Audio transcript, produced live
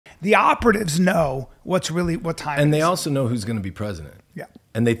The operatives know what time it is. And they also know who's going to be president. Yeah.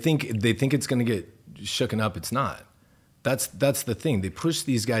 And they think it's going to get shooken up. It's not. That's the thing. They push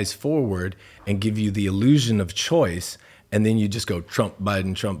these guys forward and give you the illusion of choice, and then you just go Trump,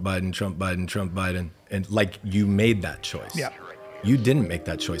 Biden, Trump, Biden, Trump, Biden, Trump, Biden, and like you made that choice. Yeah. You didn't make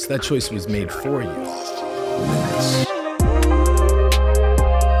that choice. That choice was made for you.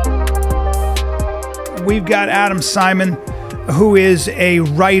 We've got Adam Simon, who is a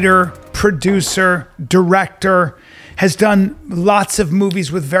writer, producer, director, has done lots of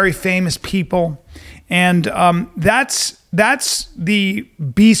movies with very famous people. And that's the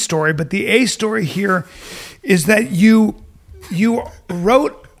B story. But the A story here is that you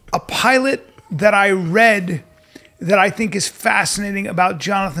wrote a pilot that I read that I think is fascinating about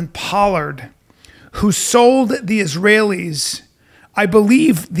Jonathan Pollard, who sold the Israelis, I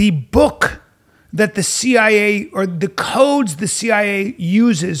believe, the book that the CIA, or the codes the CIA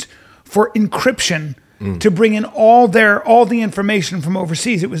uses for encryption to bring in all the information from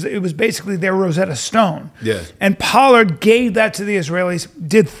overseas. It was basically their Rosetta Stone. Yeah. And Pollard gave that to the Israelis,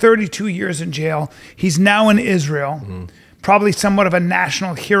 did 32 years in jail. He's now in Israel. Probably somewhat of a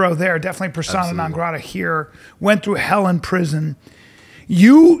national hero there, definitely persona non grata here. Went through hell in prison.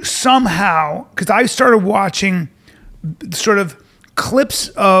 You somehow, because I started watching sort of clips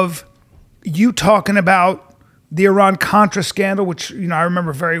of you talking about the Iran-Contra scandal, which I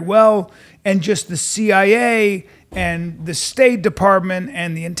remember very well, and just the CIA and the State Department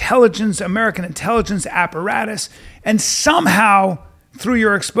and the American intelligence apparatus, and somehow through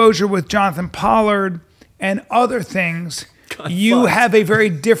your exposure with Jonathan Pollard and other things, you have a very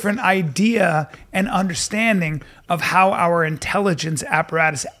different idea and understanding of how our intelligence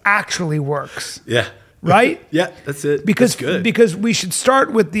apparatus actually works. Yeah. Right? Yeah, that's it. Because we should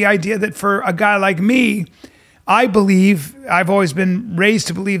start with the idea that for a guy like me, I've always been raised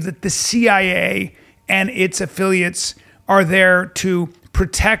to believe that the CIA and its affiliates are there to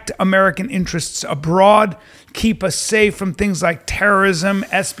protect American interests abroad, keep us safe from things like terrorism,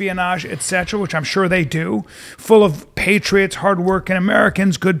 espionage, etc., which I'm sure they do, full of patriots, hardworking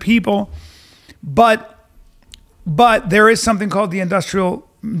Americans, good people. But there is something called the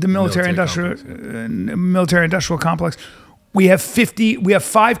military industrial complex. We have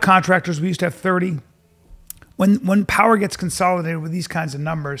 5 contractors. We used to have 30. When power gets consolidated with these kinds of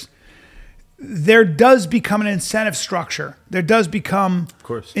numbers, there does become an incentive structure. There does become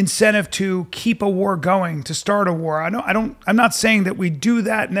incentive to keep a war going, to start a war. I'm not saying that we do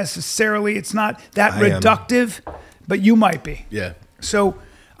that necessarily. It's not that reductive, but you might be. Yeah. So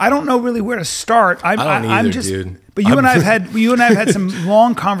I don't know really where to start. I don't either, dude. But you and I have had some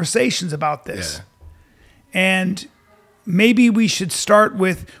long conversations about this. Yeah. And maybe we should start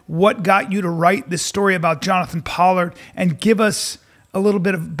with what got you to write this story about Jonathan Pollard and give us a little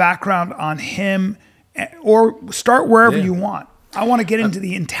bit of background on him, or start wherever you want. I want to get into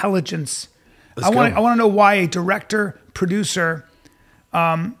the intelligence. I want to know why a director, producer,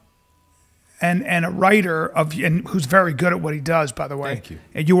 and a writer and who's very good at what he does, by the way. Thank you.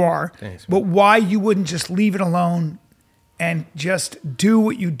 And you are. Thanks, but why you wouldn't just leave it alone and just do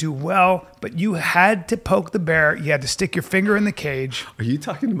what you do well, but you had to poke the bear. You had to stick your finger in the cage. Are you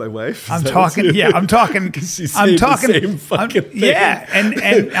talking to my wife? I'm talking. Yeah, I'm talking. She's saying the same fucking thing. Yeah,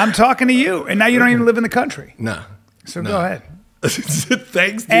 and I'm talking to you. And now you don't even live in the country. No. So go ahead.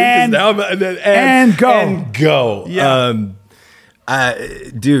 Thanks, dude. And now go. And go. Yeah.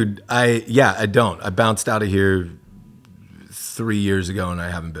 I don't. I bounced out of here 3 years ago, and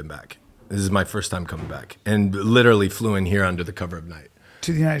I haven't been back. This is my first time coming back, and literally flew in here under the cover of night.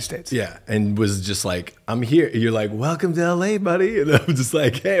 To the United States. Yeah, and was just like, I'm here. You're like, welcome to LA, buddy. And I'm just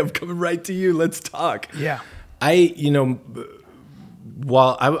like, hey, I'm coming right to you. Let's talk. Yeah. While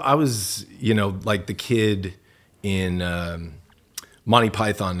I was, like the kid in Monty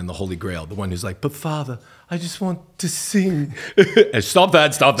Python and the Holy Grail, the one who's like, but Father, I just want to sing. Stop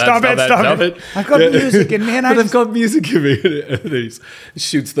it. I've got music in me. I've got music in me. And he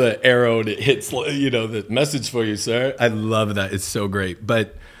shoots the arrow and it hits, the message for you, sir. I love that. It's so great.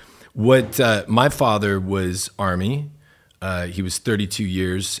 But my father was Army. He was 32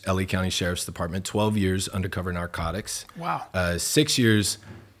 years, LA County Sheriff's Department, 12 years undercover narcotics. Wow. 6 years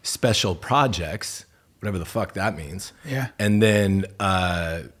special projects, whatever the fuck that means. Yeah. And then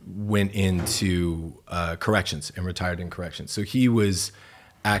went into corrections and retired in corrections. So he was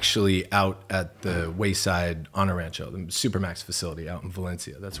actually out at the Wayside Honor Rancho, the Supermax facility out in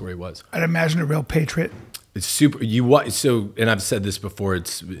Valencia. That's where he was. I'd imagine a real patriot. It's super. And I've said this before.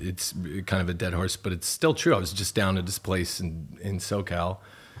 It's kind of a dead horse, but it's still true. I was just down at this place in SoCal.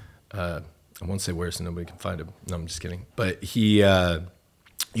 I won't say where, so nobody can find him. No, I'm just kidding. But he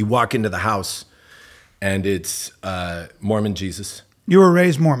You walk into the house, and it's Mormon Jesus. You were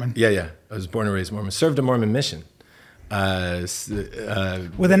raised Mormon. Yeah. I was born and raised Mormon. Served a Mormon mission.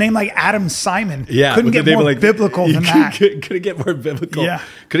 With a name like Adam Simon. Yeah. Couldn't get more biblical than that. Couldn't get more biblical. Yeah.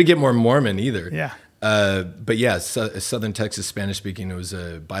 Couldn't get more Mormon either. Yeah. But yeah, Southern Texas, Spanish speaking. It was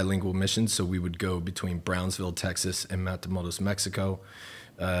a bilingual mission. So we would go between Brownsville, Texas and Matamoros, Mexico.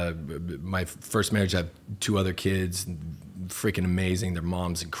 My first marriage, I had 2 other kids, freaking amazing. Their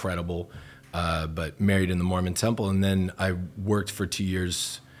mom's incredible, but married in the Mormon temple. And then I worked for 2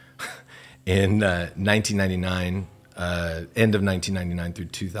 years in 1999, end of 1999 through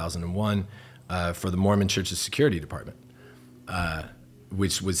 2001, for the Mormon Church's security department,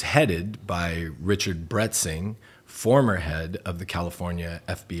 which was headed by Richard Bretzing, former head of the California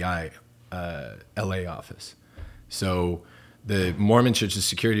FBI LA office. So the Mormon Church's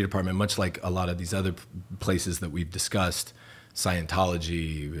security department, much like a lot of these other places that we've discussed,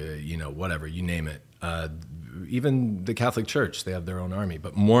 Scientology, whatever, you name it, even the Catholic Church, they have their own army.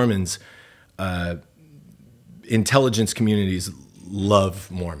 But Mormons, intelligence communities love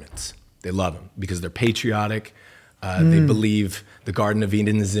Mormons. They love them because they're patriotic. They believe the Garden of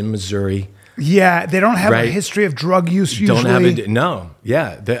Eden is in Missouri. Yeah, they don't have a history of drug use usually. Don't have no.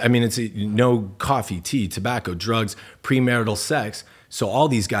 Yeah, I mean, it's no coffee, tea, tobacco, drugs, premarital sex. So all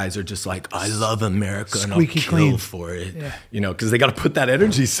these guys are just like, I love America and I'll kill for it, because they got to put that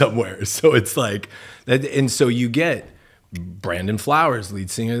energy somewhere. So it's like, and so you get Brandon Flowers,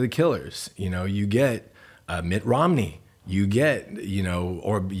 lead singer of the Killers. You get Mitt Romney. You get,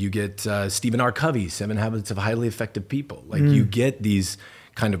 or you get Stephen R. Covey, 7 Habits of Highly Effective People. Like you get these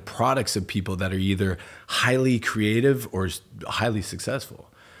kind of products of people that are either highly creative or highly successful.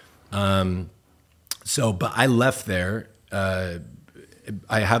 But I left there.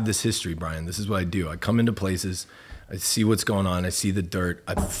 I have this history, Brian. This is what I do. I come into places, I see what's going on, I see the dirt,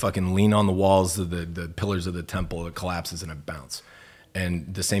 I fucking lean on the walls of the pillars of the temple, it collapses and I bounce.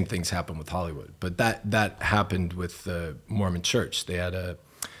 And the same things happen with Hollywood. But that happened with the Mormon Church. They had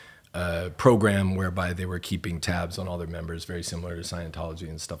a program whereby they were keeping tabs on all their members, very similar to Scientology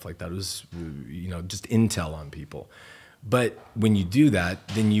and stuff like that. It was, just intel on people. But when you do that,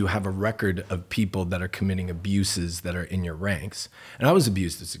 then you have a record of people that are committing abuses that are in your ranks. And I was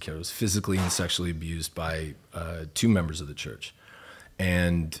abused as a kid. I was physically and sexually abused by 2 members of the church.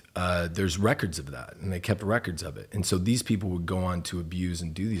 And there's records of that, and they kept records of it. And so these people would go on to abuse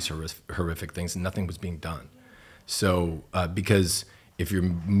and do these horrific things, and nothing was being done. So because if you're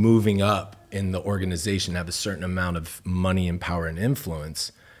moving up in the organization, have a certain amount of money and power and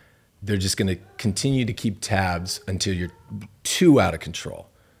influence, they're just going to continue to keep tabs until you're too out of control.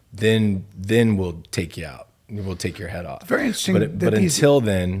 Then we'll take you out. We'll take your head off. Very interesting. But until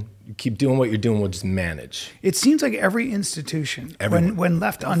then, keep doing what you're doing. We'll just manage. It seems like every institution, when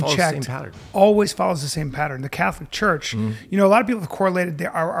left unchecked, always follows the same pattern. The Catholic Church, a lot of people have correlated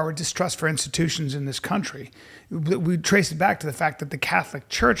our distrust for institutions in this country. We trace it back to the fact that the Catholic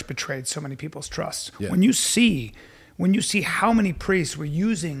Church betrayed so many people's trust. Yeah. When you see how many priests were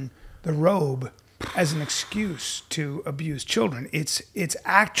using the robe as an excuse to abuse children, it's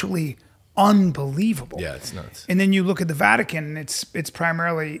actually unbelievable. Yeah, it's nuts. And then you look at the Vatican, and it's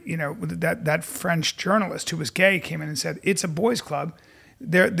primarily, that French journalist who was gay came in and said, it's a boys' club.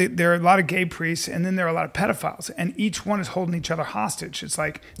 There are a lot of gay priests, and then there are a lot of pedophiles, and each one is holding each other hostage. It's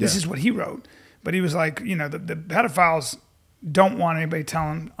like, this is what he wrote. But he was like, the pedophiles don't want anybody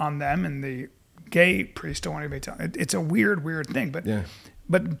telling on them, and the gay priests don't want anybody telling. It's a weird thing. But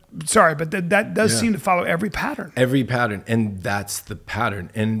that does seem to follow every pattern. Every pattern, and that's the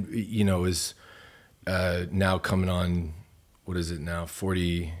pattern. And is now coming on, what is it now?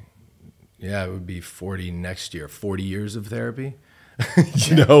 40? Yeah, it would be 40 next year. 40 years of therapy.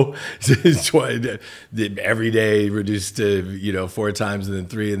 Every day reduced to 4 times, and then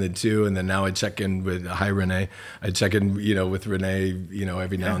 3, and then 2, and then now I check in with Renee. I check in with Renee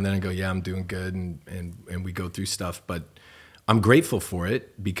every now and then and go, yeah, I'm doing good, and we go through stuff, but I'm grateful for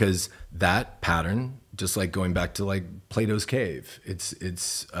it because that pattern, just like going back to like Plato's cave,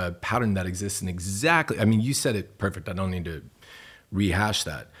 it's a pattern that exists in exactly, I mean, you said it perfect. I don't need to rehash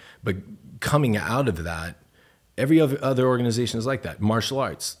that, but coming out of that, every other organization is like that. Martial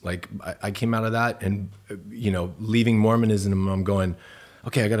arts, like I came out of that and, leaving Mormonism, I'm going,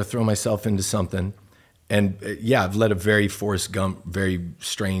 okay, I got to throw myself into something. And I've led a very Forrest Gump, very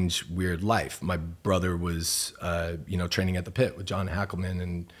strange, weird life. My brother was, training at the Pit with John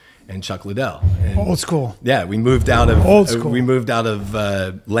Hackelman and Chuck Liddell. And old school. Yeah, we moved out of old school. We moved out of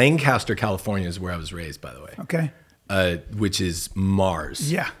Lancaster, California, is where I was raised, by the way. Okay. Which is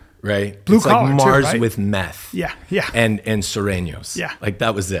Mars. Yeah. right? Blue it's collar like too, Mars right? with meth. Yeah, yeah. And Serenos. Yeah. Like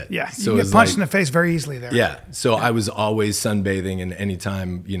that was it. Yeah, So you it get was punched like, in the face very easily there. yeah. So I was always sunbathing, and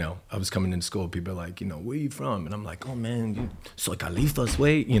anytime, you know, I was coming into school, people are like, you know, where you from? And I'm like, oh man, you soy Califas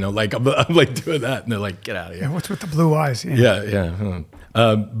way, you know, like I'm like doing that, and they're like, get out of here. Yeah, what's with the blue eyes? Yeah.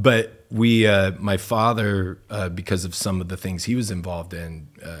 But we, my father, because of some of the things he was involved in,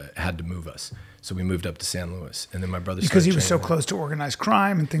 had to move us. So we moved up to San Luis, and then my brother Because he started was so training close to organized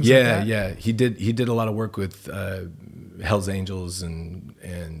crime and things like that. Yeah. He did a lot of work with Hell's Angels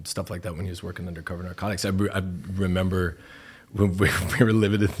and stuff like that when he was working undercover narcotics. I remember when we were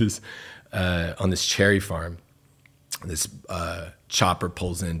living in this on this cherry farm. This chopper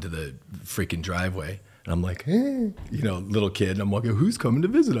pulls into the freaking driveway, and I'm like, hey, you know, little kid, and I'm walking, who's coming to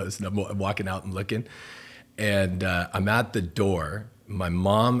visit us? And I'm walking out and looking, and I'm at the door. My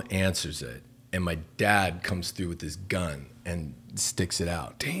mom answers it, and my dad comes through with his gun and sticks it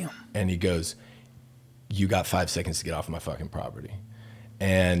out. Damn. And he goes, you got 5 seconds to get off my fucking property.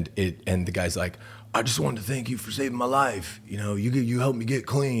 And the guy's like, I just wanted to thank you for saving my life. You know, you helped me get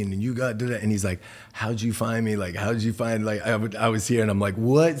clean, and you got to that. And he's like, how'd you find me? Like, how'd you find, like, I was here, and I'm like,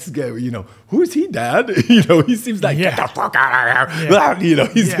 what's going, you know, who's he, Dad? You know, he seems like, get the fuck out of here. Yeah. You know,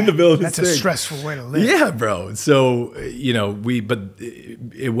 he's in the middle of his thing. That's a stressful way to live. Yeah, bro. So, you know, but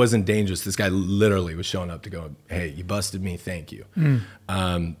it wasn't dangerous. This guy literally was showing up to go, hey, you busted me, thank you.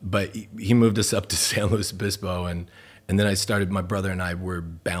 But he moved us up to San Luis Obispo, and then my brother and I were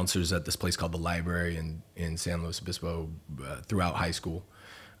bouncers at this place called the Library in San Luis Obispo throughout high school.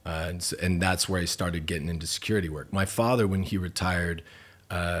 And that's where I started getting into security work. My father, when he retired,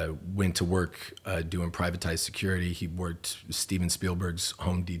 went to work doing privatized security. He worked Steven Spielberg's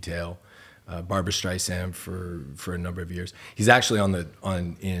Home Detail, Barbra Streisand for a number of years. He's actually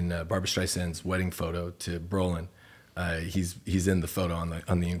in Barbra Streisand's wedding photo to Brolin. He's in the photo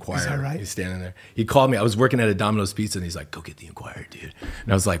on the Inquirer. Is that right? He's standing there. He called me. I was working at a Domino's Pizza, and he's like, "Go get the Inquirer, dude."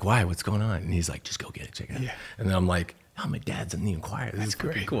 And I was like, "Why? What's going on?" And he's like, "Just go get it, check it out." Yeah. And then I'm like, "Oh, my dad's in the Inquirer. That's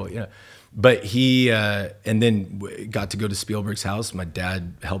great, cool." Yeah. But he and then got to go to Spielberg's house. My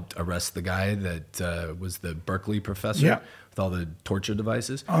dad helped arrest the guy that was the Berkeley professor. Yeah. With all the torture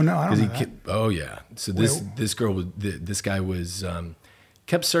devices. Oh no, I don't know that. Oh yeah. So this guy was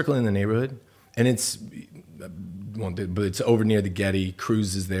kept circling the neighborhood, and but it's over near the Getty.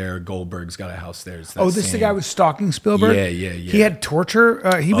 Cruz is there. Goldberg's got a house there. The guy was stalking Spielberg? Yeah. He had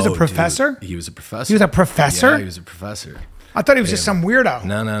torture? He was a professor? Dude, he was a professor. He was a professor? Yeah, he was a professor. I thought he was just some weirdo.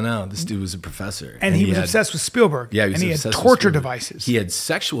 No. This dude was a professor. And he was obsessed with Spielberg. Yeah, he was and he obsessed had with torture Spielberg. devices. He had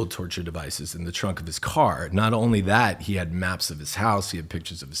sexual torture devices in the trunk of his car. Not only that, he had maps of his house. He had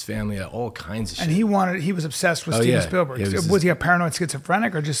pictures of his family. All kinds of shit. And he was obsessed with Steven Spielberg. Yeah, was he a paranoid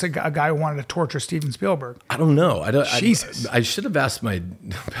schizophrenic or just a guy who wanted to torture Steven Spielberg? I don't know. Jesus. I should have asked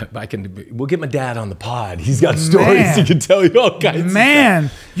we'll get my dad on the pod. He's got stories he can tell you all kinds of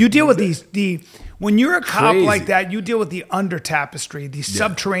stuff. You deal with when you're a cop Crazy. like that, you deal with the under tapestry, the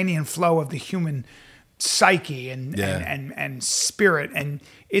subterranean flow of the human psyche and spirit, and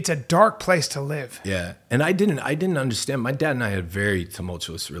it's a dark place to live. Yeah, and I didn't understand. My dad and I had a very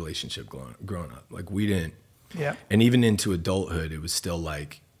tumultuous relationship growing up. Like we didn't. Yeah. And even into adulthood, it was still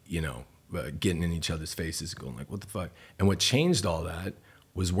like, you know, getting in each other's faces, going like, what the fuck? And what changed all that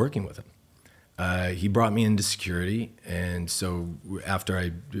was working with him. He brought me into security, and so after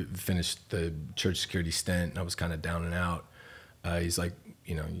I finished the church security stint, and I was kind of down and out. He's like,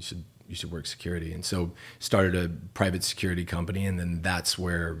 you know, you should work security, and so started a private security company, and then that's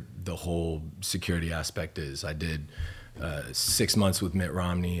where the whole security aspect is. I did 6 months with Mitt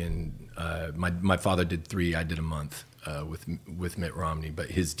Romney, and my father did 3. I did a month with Mitt Romney,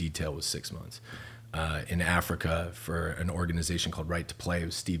 but his detail was 6 months. In Africa for an organization called Right to Play. It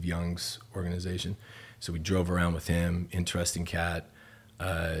was Steve Young's organization. So we drove around with him, interesting cat,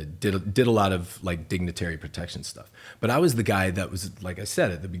 did a lot of like dignitary protection stuff. But I was the guy that was, like I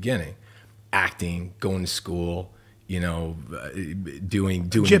said at the beginning, acting, going to school, you know, doing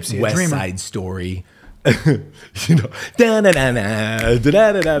Gypsy, West Side Story. You know, well, it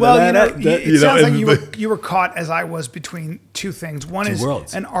sounds like you were caught, as I was, between two things. One is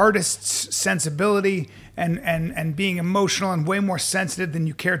worlds. An artist's sensibility and being emotional and way more sensitive than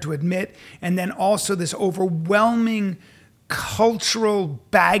you care to admit, and then also this overwhelming cultural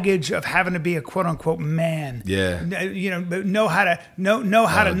baggage of having to be a quote unquote man. Yeah. Know how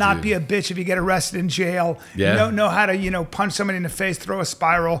to not be a bitch if you get arrested in jail. Yeah. Know how to, punch somebody in the face, throw a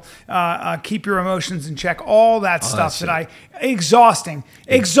spiral, keep your emotions in check, all that stuff exhausting.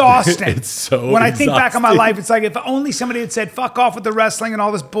 It's so when I think back on my life, it's like if only somebody had said, fuck off with the wrestling and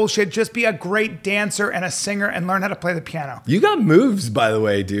all this bullshit, just be a great dancer and a singer and learn how to play the piano. You got moves, by the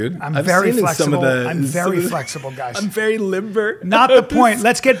way, dude. I'm very flexible. I'm very flexible, guys. I'm very limber. Not the point.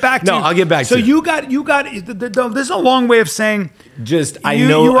 Let's get back to No, I'll get back to it. So you got this is a long way of saying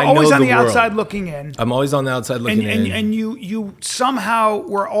you were always on the outside looking in. I'm always on the outside looking in. And you somehow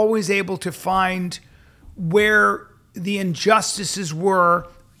were always able to find where the injustices were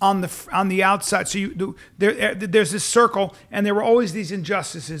on the outside. So there's this circle, and there were always these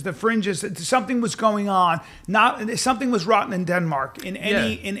injustices, the fringes. Something was going on. Something was rotten in Denmark. In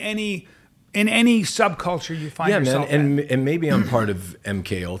any subculture you find yourself in. And maybe I'm part of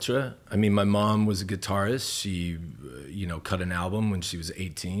MK Ultra. I mean, my mom was a guitarist. She, cut an album when she was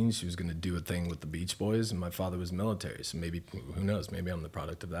 18. She was going to do a thing with the Beach Boys, and my father was military. So maybe, who knows? Maybe I'm the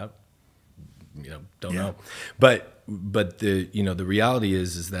product of that. Don't know. But the reality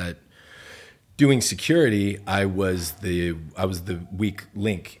is that doing security, I was the weak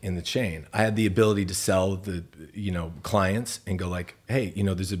link in the chain. I had the ability to sell the clients and go like, hey,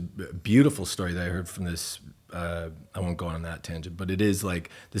 there's a beautiful story that I heard from this. I won't go on that tangent, but it is like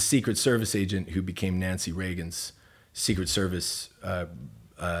the Secret Service agent who became Nancy Reagan's Secret Service,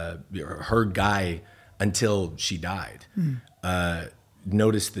 her guy until she died.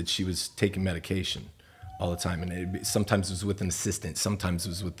 Noticed that she was taking medication all the time, and sometimes it was with an assistant, sometimes it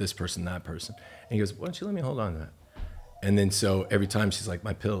was with this person, that person. And he goes, why don't you let me hold on to that? And then so every time she's like,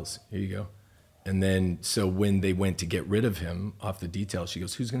 my pills, here you go. And then so when they went to get rid of him off the detail, she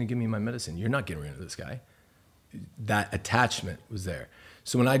goes, who's going to give me my medicine? You're not getting rid of this guy. That attachment was there.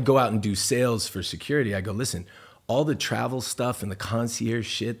 So when I'd go out and do sales for security, I go, listen, all the travel stuff and the concierge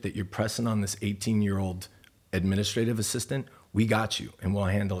shit that you're pressing on this 18-year-old administrative assistant, we got you, and we'll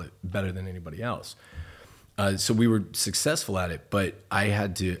handle it better than anybody else. So we were successful at it, but I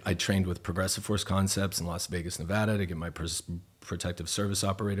trained with Progressive Force Concepts in Las Vegas, Nevada to get my protective service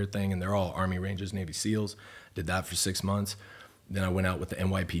operator thing, and they're all Army Rangers, Navy SEALs. Did that for 6 months. Then I went out with the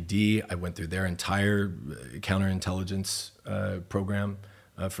NYPD. I went through their entire counterintelligence program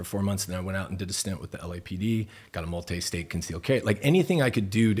for 4 months. Then I went out and did a stint with the LAPD, got a multi-state concealed carry. Like anything I could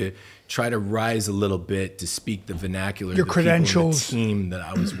do to try to rise a little bit, to speak the vernacular Your of the credentials. people in the team that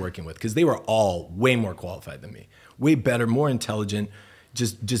I was working with, because they were all way more qualified than me, way better, more intelligent,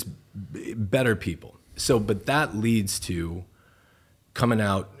 just better people. So, but that leads to coming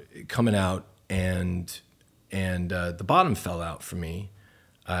out, and the bottom fell out for me.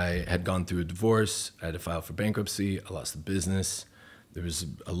 I had gone through a divorce. I had to file for bankruptcy. I lost the business. There was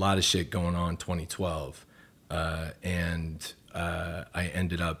a lot of shit going on in 2012. And I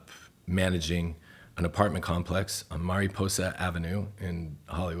ended up managing an apartment complex on Mariposa Avenue in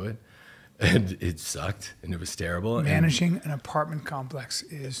Hollywood. And it sucked, and it was terrible. Managing an apartment complex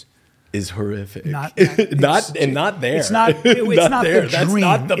is horrific. Not there. It's not there. Not the there. dream. That's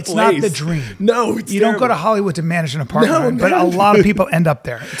not the it's place. not the dream. No, it's you terrible. don't go to Hollywood to manage an apartment, No, but a lot of people end up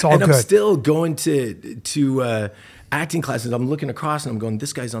there. It's all and good. I'm still going to acting classes. I'm looking across and I'm going,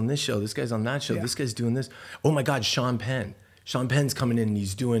 this guy's on this show, this guy's on that show, this guy's doing this. Oh my God, Sean Penn. Sean Penn's coming in and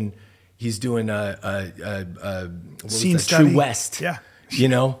he's doing Scene study. True West. Yeah.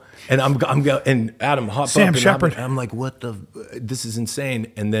 And I'm going, and Adam hop Sam up, and Shepard. I'm like, this is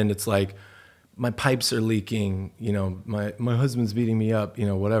insane. And then it's like, my pipes are leaking, my husband's beating me up,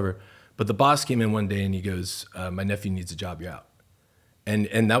 whatever. But the boss came in one day and he goes, my nephew needs a job, you're out.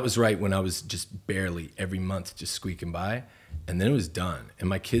 And that was right when I was just barely every month just squeaking by. And then it was done. And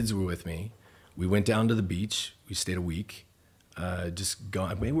my kids were with me. We went down to the beach. We stayed a week.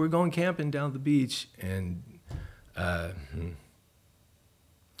 We were going camping down at the beach. And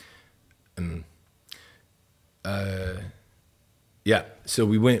yeah, so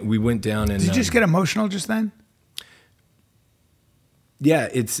we went down and... Did you just get emotional just then? Yeah,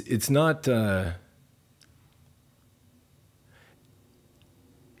 it's not...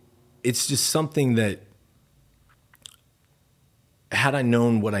 it's just something that, had I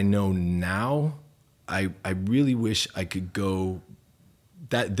known what I know now, I really wish I could go...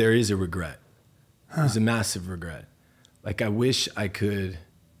 That there is a regret. There's a massive regret. Like I wish I could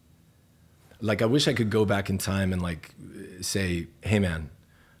go back in time and like say, hey man,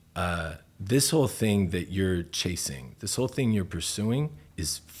 this whole thing that you're chasing, this whole thing you're pursuing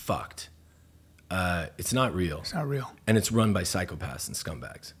is fucked. It's not real. It's not real. And it's run by psychopaths and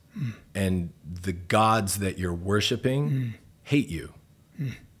scumbags. And the gods that you're worshiping hate you.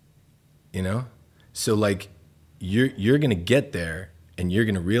 You know? So like you're going to get there and you're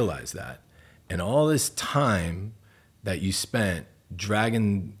going to realize that. And all this time that you spent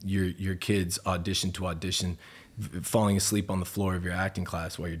dragging your kids audition to audition, falling asleep on the floor of your acting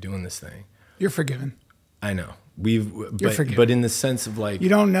class while you're doing this thing. You're forgiven. I know. Forgiven. But in the sense of like, you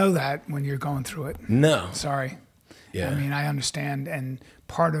don't know that when you're going through it. No. Sorry. Yeah. I mean, I understand, and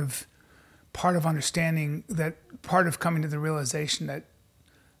part of understanding that, part of coming to the realization that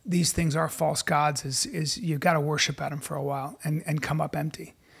these things are false gods is you've got to worship at them for a while and come up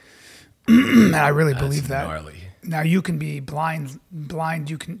empty. And I really believe that. Gnarly. Now you can be blind.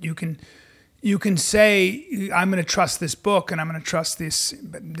 You can say, I'm going to trust this book and I'm going to trust this,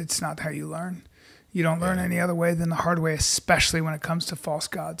 but it's not how you learn. You don't learn any other way than the hard way, especially when it comes to false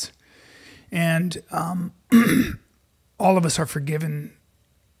gods. And all of us are forgiven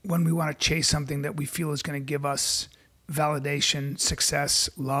when we want to chase something that we feel is going to give us validation, success,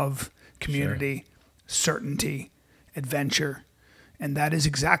 love, community, certainty, adventure. And that is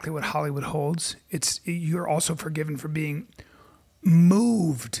exactly what Hollywood holds. You're also forgiven for being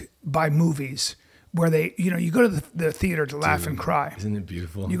moved by movies where they, you go to the theater to laugh and cry. Isn't it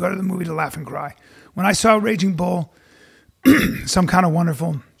beautiful? You go to the movie to laugh and cry. When I saw Raging Bull, Some Kind of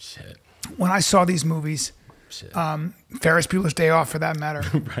Wonderful, Shit. When I saw these movies, Ferris Bueller's Day Off for that matter,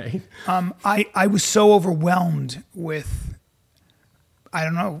 right? I was so overwhelmed with, I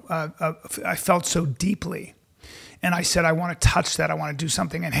don't know, I felt so deeply. And I said, I want to touch that. I want to do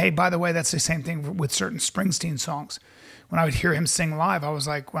something. And hey, by the way, that's the same thing with certain Springsteen songs. When I would hear him sing live, I was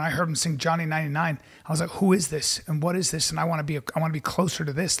like, when I heard him sing Johnny 99, I was like, who is this? And what is this? And I want to be closer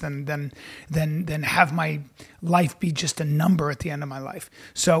to this than have my life be just a number at the end of my life.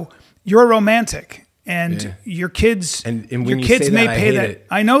 So you're a romantic. And your kids, and your when you kids say may that, I pay hate that. it.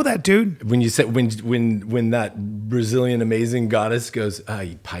 I know that, dude. When you say when that Brazilian amazing goddess goes,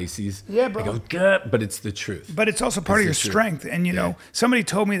 you Pisces. Yeah, bro. I go, "Gah," but it's the truth. But it's also part of your strength. And you know, Yeah. somebody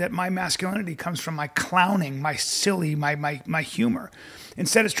told me that my masculinity comes from my clowning, my silly, my humor.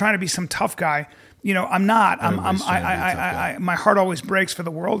 Instead of trying to be some tough guy, I'm not. My heart always breaks for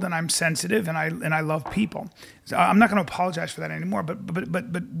the world, and I'm sensitive, and I love people. So I'm not going to apologize for that anymore. But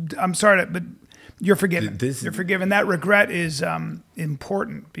I'm sorry, but you're forgiven. You're forgiven. That regret is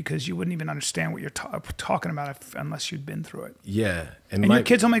important because you wouldn't even understand what you're talking about unless you'd been through it. Yeah, and your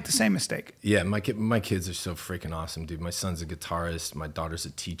kids will make the same mistake. Yeah, my kids are so freaking awesome, dude. My son's a guitarist. My daughter's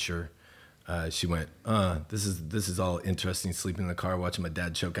a teacher. She went, this is all interesting. Sleeping in the car, watching my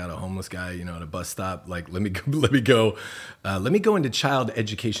dad choke out a homeless guy, at a bus stop. Like, let me go into child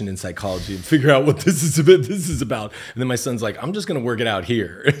education and psychology and figure out what this is about. And then my son's like, I'm just gonna work it out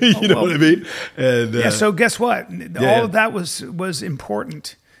here. You know what I mean? And so guess what? All of that was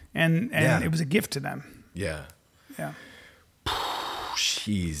important, and it was a gift to them. Yeah. Yeah.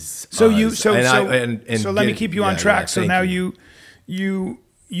 Jeez. So let me keep you on track. So now you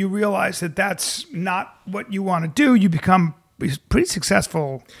realize that that's not what you want to do. You become a pretty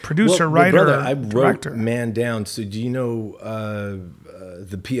successful producer, writer, brother, I director. wrote Man Down. So do you know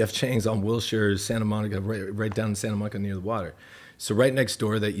the PF Chang's on Wilshire, Santa Monica, right down in Santa Monica near the water? So right next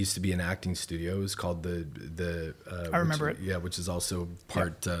door, that used to be an acting studio. It was called the I remember it. Yeah, which is also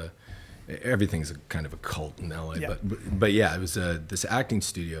part. Everything's a kind of a cult in LA, Yeah. but yeah, it was this acting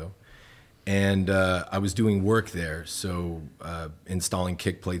studio. And I was doing work there, so installing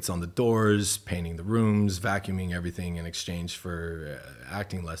kick plates on the doors, painting the rooms, vacuuming everything in exchange for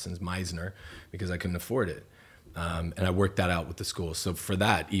acting lessons, Meisner, because I couldn't afford it. And I worked that out with the school. So for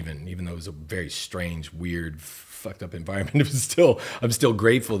that, even though it was a very strange, weird, fucked up environment, I'm still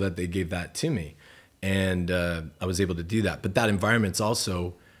grateful that they gave that to me. And I was able to do that. But that environment's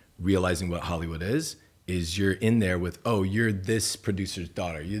also realizing what Hollywood is you're in there with, you're this producer's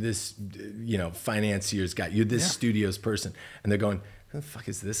daughter, you're this, financier's guy, you're this studio's person. And they're going, who the fuck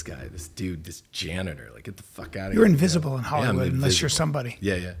is this guy, this dude, this janitor? Like, get the fuck out of here. You're invisible in Hollywood unless you're somebody.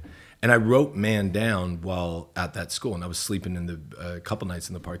 Yeah. And I wrote Man Down while at that school. And I was sleeping in a couple nights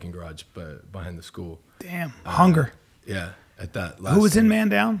in the parking garage behind the school. Damn, hunger. Yeah, at that last Who was in time. Man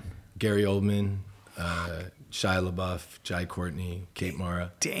Down? Gary Oldman, Shia LaBeouf, Jai Courtney, Kate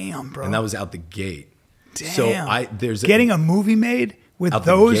Mara. Damn, bro. And that was out the gate. Damn. So there's getting a movie made with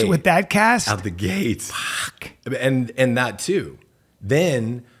with that cast out the gate. Fuck. And that too.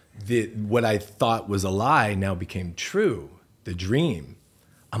 Then what I thought was a lie now became true. The dream.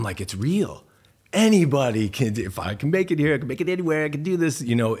 I'm like, it's real. Anybody can. If I can make it here, I can make it anywhere. I can do this.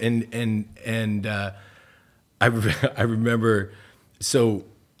 And I remember. So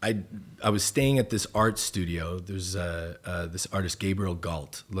I was staying at this art studio. There's this artist, Gabriel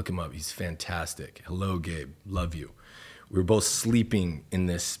Galt. Look him up. He's fantastic. Hello, Gabe. Love you. We were both sleeping in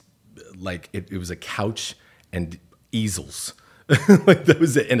this, like it was a couch and easels. Like that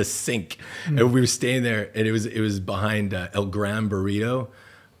was in a sink, and we were staying there, and it was behind El Gran Burrito,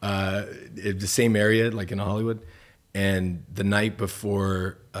 the same area, like in Hollywood. And the night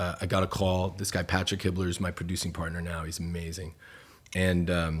before, I got a call. This guy Patrick Hibbler is my producing partner now. He's amazing,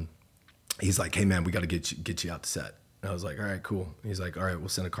 and he's like, "Hey man, we got to get you out to set." And I was like, "All right, cool." And he's like, "All right, we'll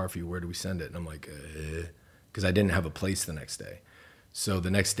send a car for you. Where do we send it?" And I'm like, because I didn't have a place the next day. So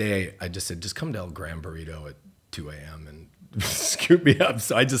the next day, I just said, "Just come to El Gran Burrito at 2 a.m. and scoop me up."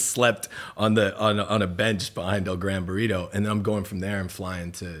 So I just slept on a bench behind El Gran Burrito, and then I'm going from there and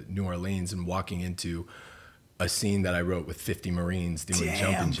flying to New Orleans and walking into a scene that I wrote with 50 Marines doing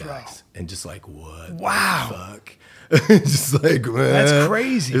jumping jacks, and just like, what? Wow. The fuck? Just like, that's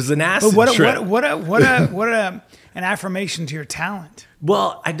crazy. It was an acid trip. What an affirmation to your talent.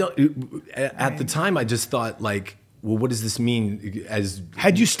 Well, I don't. At the time, I just thought like, well, what does this mean?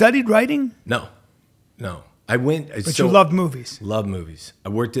 Had you studied writing? No. I went. But you loved movies. Love movies. I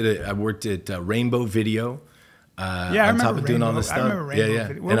worked at Rainbow Video. Yeah, I remember top of doing all this stuff. I remember Rainbow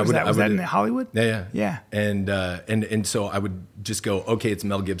Video. Where was that? Was that in Hollywood? Yeah. And so I would just go, okay, it's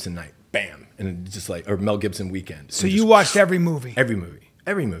Mel Gibson night, bam, and just like, or Mel Gibson weekend. So you watched every movie. Every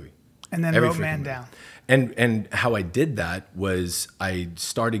movie, and then wrote Man down. And how I did that was I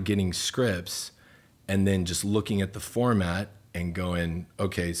started getting scripts, and then just looking at the format and going,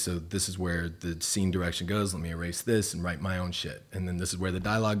 okay, so this is where the scene direction goes. Let me erase this and write my own shit. And then this is where the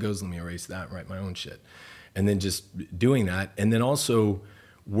dialogue goes. Let me erase that and write my own shit. And then just doing that, and then also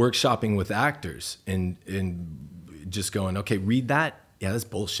workshopping with actors and just going, okay, read that. Yeah, that's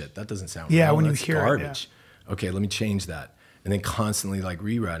bullshit. That doesn't sound real. When that's you hear garbage. It, yeah. Okay, let me change that. And then constantly like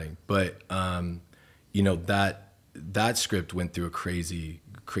rewriting. But you know, that script went through a crazy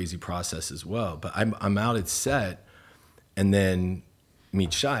process as well. But I'm out at set, and then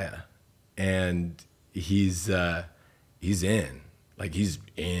meet Shia, and he's in. Like he's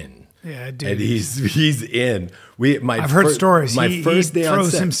in. Yeah, dude. And he's in. I've heard stories. My first day on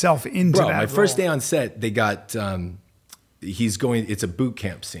set, throws himself into that. My first day on set, they got it's a boot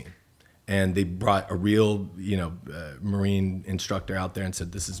camp scene, and they brought a real Marine instructor out there and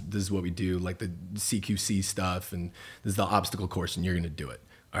said, this is what we do, like the CQC stuff, and this is the obstacle course, and you're gonna do it.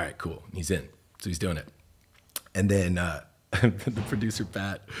 All right, cool. And he's in, so he's doing it. And then the producer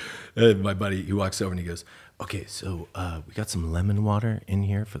Pat, my buddy, he walks over and he goes, okay, so we got some lemon water in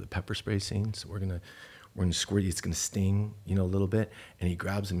here for the pepper spray scene. So we're gonna squirt you. It's gonna sting, a little bit. And he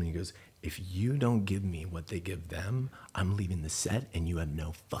grabs him and he goes, if you don't give me what they give them, I'm leaving the set and you have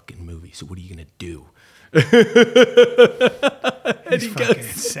no fucking movie. So what are you gonna do? He's fucking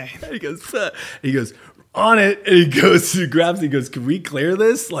insane. He goes, on it, and he grabs it, he goes, can we clear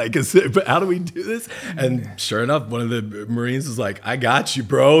this? Like, how do we do this? And sure enough, one of the Marines was like, I got you,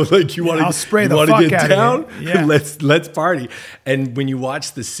 bro. Like, you want to get down? Yeah. Let's party. And when you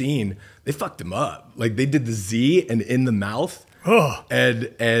watch the scene, they fucked him up. Like, they did the Z and in the mouth. Oh.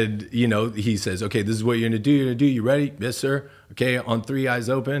 And he says, okay, this is what you're gonna do. You ready? Yes, sir. Okay, on 3, eyes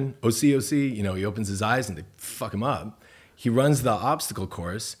open. OC. He opens his eyes and they fuck him up. He runs the obstacle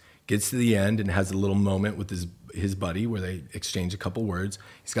course, gets to the end, and has a little moment with his buddy where they exchange a couple words.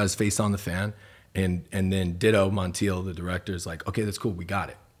 He's got his face on the fan, and then Ditto Montiel, the director, is like, okay, that's cool, we got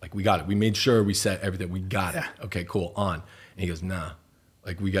it. Like, we got it. We made sure we set everything. We got it. Okay, cool, on. And he goes, nah,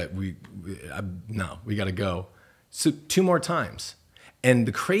 like we got to go. So 2 more times. And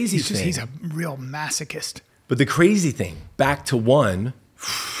the crazy thing, he's a real masochist. But the crazy thing, back to 1.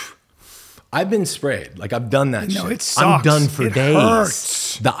 I've been sprayed. Like, I've done that shit. It sucks. I'm done for days.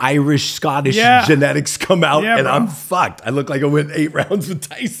 Hurts. The Irish, Scottish genetics come out, and bro. I'm fucked. I look like I went 8 rounds with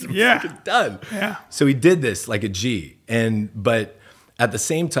Tyson. I'm fucking done. Yeah. So he did this like a G. But at the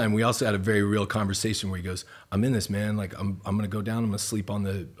same time, we also had a very real conversation where he goes, I'm in this, man. Like, I'm going to go down. I'm going to sleep on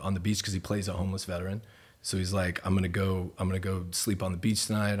the beach, because he plays a homeless veteran. So he's like, I'm gonna go sleep on the beach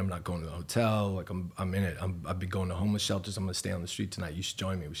tonight. I'm not going to the hotel. Like, I'm in it. I've been going to homeless shelters. I'm gonna stay on the street tonight. You should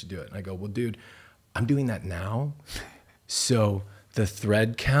join me. We should do it. And I go, well, dude, I'm doing that now. So the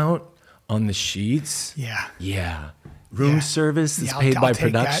thread count on the sheets. Yeah. Room service is paid by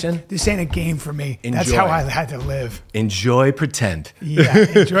production. That. This ain't a game for me. That's how I had to live. Enjoy pretend. Yeah,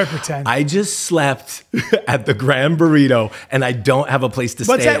 enjoy pretend. I just slept at the Grand Burrito, and I don't have a place to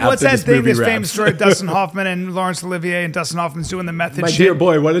stay. What's that thing? This famous story: Dustin Hoffman and Laurence Olivier, and Dustin Hoffman's doing the method. My shit. dear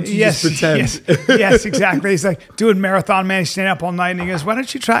boy, why don't you just pretend? Yes, exactly. He's like doing marathon man, he's staying up all night, and he goes, "Why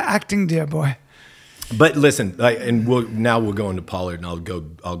don't you try acting, dear boy?" But listen, now we'll go into Pollard, and I'll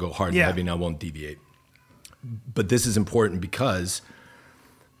go hard and heavy, and I won't deviate. But this is important because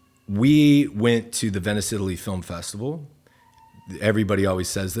we went to the Venice, Italy Film Festival, everybody always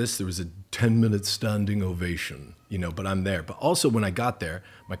says this, there was a 10-minute standing ovation, you know, but I'm there. But also when I got there,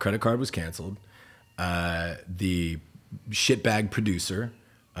 my credit card was canceled. The shitbag producer,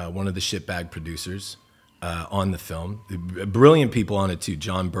 one of the shitbag producers on the film, brilliant people on it too.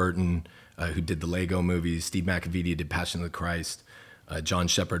 John Burton, who did the Lego movies, Steve McAvity did Passion of the Christ, John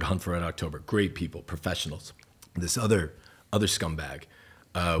Shepard, Hunt for Red October, great people, professionals. This other scumbag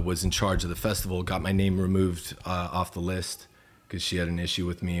was in charge of the festival, got my name removed off the list because she had an issue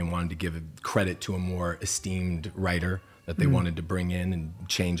with me and wanted to give credit to a more esteemed writer that they wanted to bring in and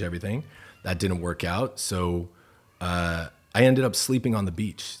change everything. That didn't work out, so I ended up sleeping on the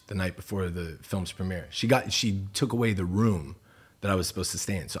beach the night before the film's premiere. She took away the room that I was supposed to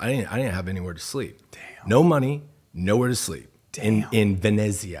stay in, so I didn't have anywhere to sleep. Damn. No money, nowhere to sleep. Damn. In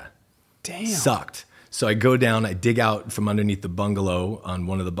Venezia. Damn. Sucked. So I go down, I dig out from underneath the bungalow on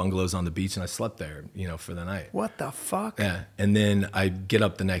one of the bungalows on the beach, and I slept there, you know, for the night. What the fuck? Yeah. And then I get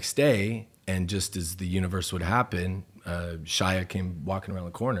up the next day, and just as the universe would happen, Shia came walking around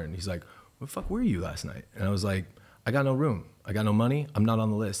the corner, and he's like, "Where the fuck were you last night?" And I was like, "I got no room. I got no money. I'm not on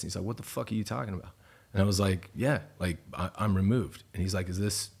the list." And he's like, "What the fuck are you talking about?" And I was like, "Yeah, like I'm removed." And he's like, "Is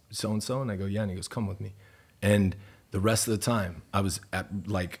this so-and-so?" And I go, "Yeah." And he goes, "Come with me." And the rest of the time, I was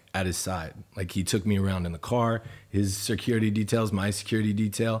at his side. Like, he took me around in the car, his security details, my security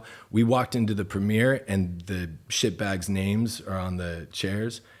detail. We walked into the premiere, and the shitbags' names are on the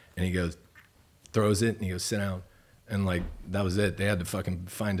chairs. And he goes, throws it, and he goes, "Sit down." And, like, that was it. They had to fucking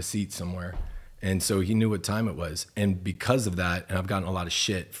find a seat somewhere. And so he knew what time it was. And because of that, and I've gotten a lot of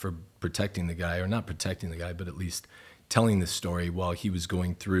shit for protecting the guy, or not protecting the guy, but at least telling this story while he was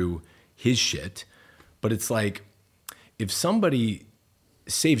going through his shit. But it's like, if somebody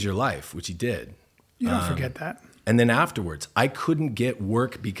saves your life, which he did. You don't forget that. And then afterwards, I couldn't get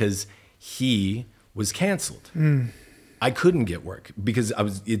work because he was canceled. I couldn't get work because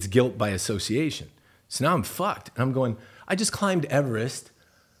it's guilt by association. So now I'm fucked. And I'm going, I just climbed Everest.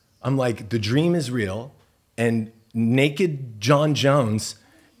 I'm like, the dream is real. And naked John Jones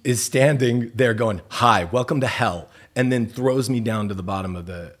is standing there going, "Hi, welcome to hell." And then throws me down to the bottom of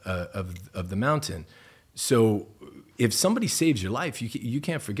the mountain. So if somebody saves your life, you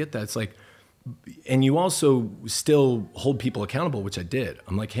can't forget that. It's like, and you also still hold people accountable, which I did.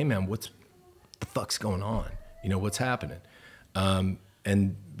 I'm like, "Hey man, what the fuck's going on? You know, what's happening?"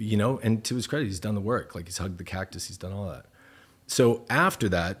 And you know, and to his credit, he's done the work. Like, he's hugged the cactus, he's done all that. So after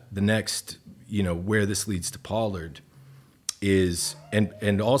that, the next, you know, where this leads to Pollard is,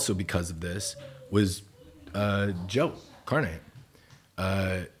 and also because of this, was Joe Carnahan.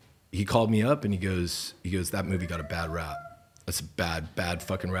 He called me up and he goes, "That movie got a bad rap. That's a bad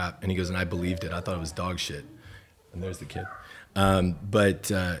fucking rap." And he goes, and I believed it. I thought it was dog shit. And there's the kid.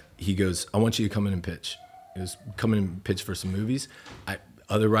 But he goes, "I want you to come in and pitch." He goes, "Come in and pitch for some movies.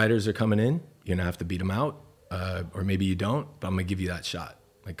 Other writers are coming in. You're gonna have to beat them out, or maybe you don't. But I'm gonna give you that shot.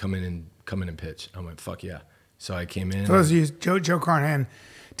 Like, come in and pitch." I went, "Fuck yeah!" So I came in. For those of you, Joe Carnahan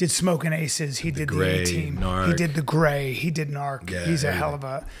did Smoking Aces. He did Gray, the A-Team. Narc. He did The Gray. He did Narc. Yeah, he's a hell of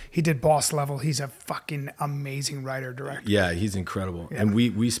a. He did Boss Level. He's a fucking amazing writer director. Yeah, he's incredible. Yeah. And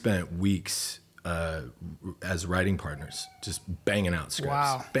we spent weeks as writing partners, just banging out scripts.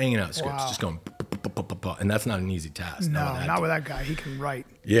 Wow. Banging out scripts, Wow. just going, and that's not an easy task. No, not with that guy. He can write.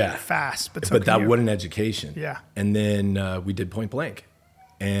 Yeah. Fast, but so But can that you. what an education. Yeah. And then we did Point Blank,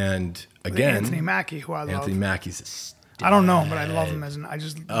 and again, Anthony Mackie, who I love. Anthony Mackie's a stud. I don't know him, but I love him as an.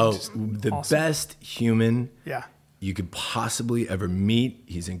 The awesome. best human Yeah. you could possibly ever meet.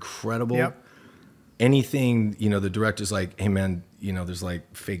 He's incredible. Yep. Anything, you know, the director's like, "Hey man, you know, there's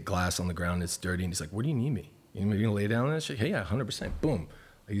like fake glass on the ground, it's dirty." And he's like, "Where do you need me? You gonna lay down on that shit?" "Hey, yeah, 100%. Boom."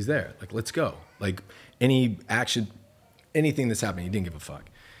 Like, he's there. Like, let's go. Like, any action, anything that's happening, he didn't give a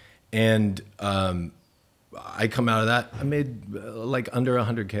fuck. And I come out of that, I made like under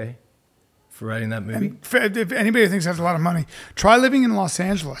 100K for writing that movie. And if anybody thinks that's a lot of money, try living in Los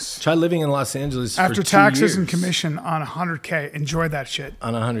Angeles. Try living in Los Angeles After for 2 taxes years and commission on 100K. Enjoy that shit.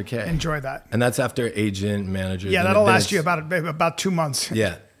 on 100K. Enjoy that. And that's after agent, manager. Yeah, then that'll then last you it's- about 2 months.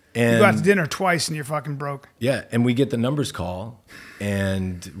 Yeah. You go out to And dinner twice and you're fucking broke. yeah, and we get the numbers call,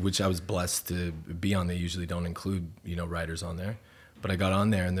 and which I was blessed to be on. They usually don't include, you know, writers on there. But I got on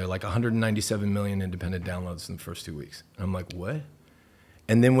there, and they're like 197 million independent downloads in the first 2 weeks. And I'm like, what?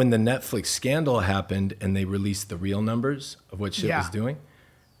 And then when the Netflix scandal happened and they released the real numbers of what shit was doing,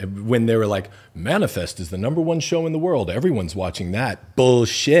 and when they were like, Manifest is the #1 show in the world, everyone's watching that.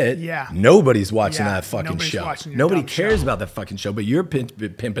 Bullshit. Yeah. Nobody's watching Yeah, that fucking nobody's show. watching your Nobody dumb cares show. about that fucking show, but you're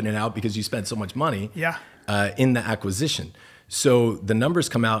pimping it out because you spent so much money Yeah. in the acquisition. So the numbers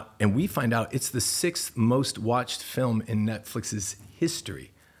come out, and we find out it's the 6th most watched film in Netflix's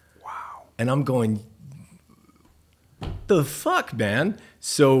history. Wow. And I'm going, the fuck, man?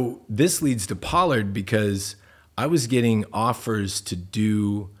 So this leads to Pollard, because I was getting offers to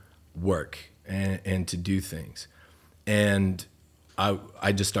do work and to do things. And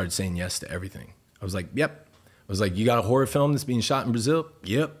I just started saying yes to everything. I was like, yep. I was like, you got a horror film that's being shot in Brazil?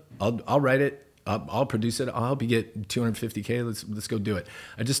 Yep, I'll write it. I'll produce it. I'll help you get $250K. Let's go do it.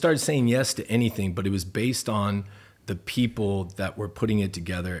 I just started saying yes to anything, but it was based on the people that were putting it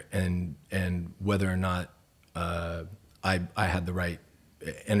together and whether or not I had the right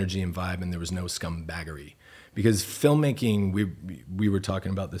energy and vibe, and there was no scumbaggery. Because filmmaking, we were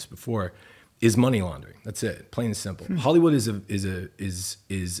talking about this before, is money laundering. That's it, plain and simple. Hollywood is a,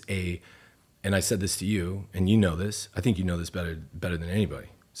 and I said this to you, and you know this. I think you know this better than anybody.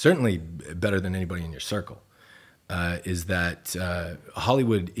 Certainly better than anybody in your circle. Is that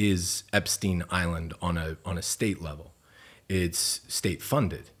Hollywood is Epstein Island on a state level. It's state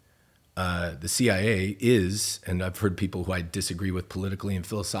funded. The CIA is, and I've heard people who I disagree with politically and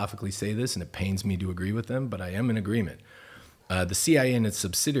philosophically say this, and it pains me to agree with them, but I am in agreement. The CIA and its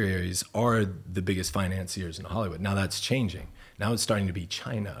subsidiaries are the biggest financiers in Hollywood. Now that's changing. Now it's starting to be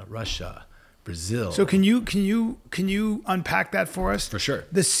China, Russia, Brazil. So can you unpack that for us? For sure.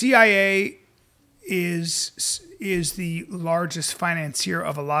 The CIA is the largest financier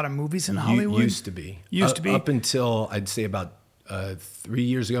of a lot of movies in Hollywood. Used to be. Up until I'd say about 3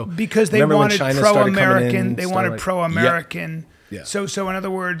 years ago. Because they wanted pro-American. They wanted pro-American. Yeah. So in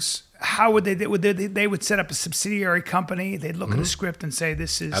other words, how would they would set up a subsidiary company? They'd look at a script and say,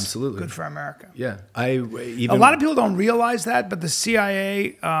 "This is absolutely good for America." Yeah. A lot of people don't realize that, but the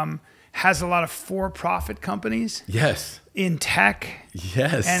CIA has a lot of for-profit companies. Yes. In tech.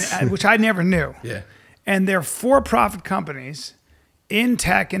 Yes. And which I never knew. Yeah. And they're for-profit companies in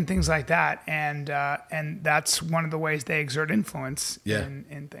tech and things like that, and that's one of the ways they exert influence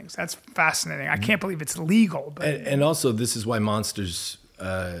in things. That's fascinating. I can't believe it's legal. But and also, this is why monsters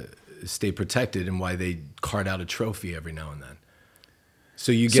stay protected and why they cart out a trophy every now and then.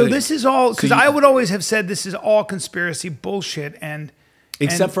 So you get. So this is all because I would always have said this is all conspiracy bullshit,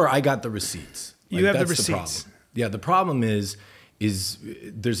 except for I got the receipts. You have the receipts. Yeah, the problem is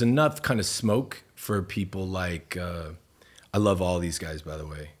there's enough kind of smoke for people like. I love all these guys, by the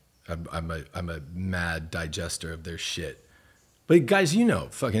way. I'm a mad digester of their shit. But guys,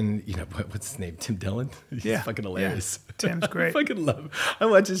 fucking, what's his name? Tim Dillon? He's fucking hilarious. Yeah. Tim's great. I fucking love him. I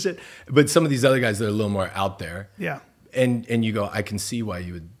watch his shit. But some of these other guys that are a little more out there. Yeah. And you go, I can see why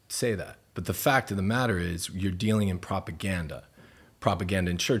you would say that. But the fact of the matter is you're dealing in propaganda.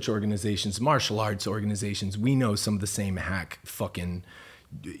 Propaganda in church organizations, martial arts organizations. We know some of the same hack fucking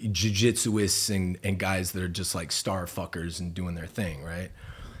jiu-jitsuists and guys that are just like star fuckers and doing their thing, right?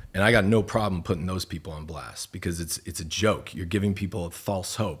 And I got no problem putting those people on blast because it's a joke. You're giving people a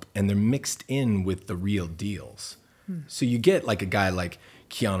false hope, and they're mixed in with the real deals. So you get like a guy like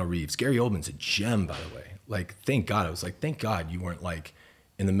Keanu Reeves. Gary Oldman's a gem, by the way. Like, thank God. I was like, thank God you weren't like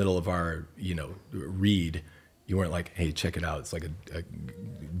in the middle of our, read. You weren't like, hey, check it out. It's like a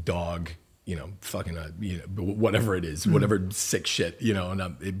dog, fucking whatever it is, whatever sick shit,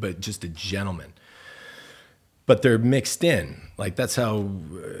 but just a gentleman. But they're mixed in, like that's how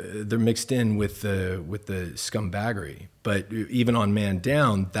they're mixed in with the scumbaggery. But even on Man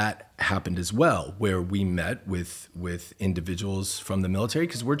Down, that happened as well, where we met with individuals from the military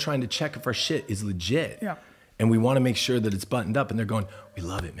because we're trying to check if our shit is legit. Yeah. And we want to make sure that it's buttoned up. And they're going, we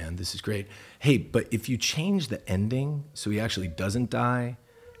love it, man. This is great. Hey, but if you change the ending so he actually doesn't die,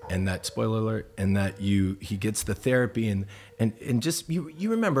 and that, spoiler alert, and that he gets the therapy and just,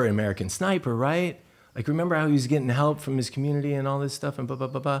 you remember American Sniper, right? Like, remember how he was getting help from his community and all this stuff and blah, blah,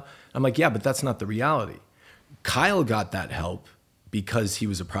 blah, blah. I'm like, yeah, but that's not the reality. Kyle got that help because he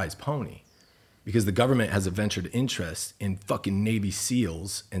was a prize pony. Because the government has a ventured interest in fucking Navy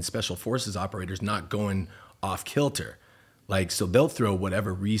SEALs and Special Forces operators not going off kilter. Like, so they'll throw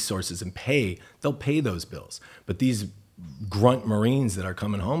whatever resources and they'll pay those bills. But these grunt Marines that are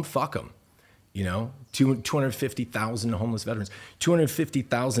coming home, fuck them. 250,000 homeless veterans,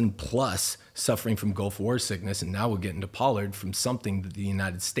 250,000 plus suffering from Gulf War sickness, and now we'll get into Pollard from something that the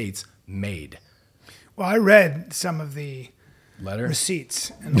United States made. Well, I read some of the letter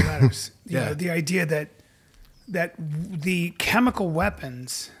receipts and the letters. Yeah. The idea that the chemical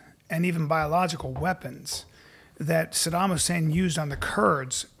weapons and even biological weapons that Saddam Hussein used on the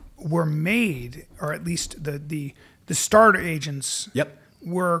Kurds were made, or at least the starter agents. Yep.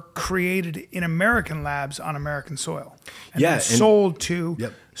 Were created in American labs on American soil, and yeah, then sold to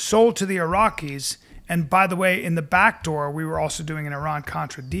the Iraqis, And by the way, in the back door, we were also doing an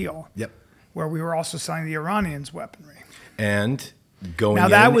Iran-Contra deal. Yep. Where we were also selling the Iranians weaponry. And going now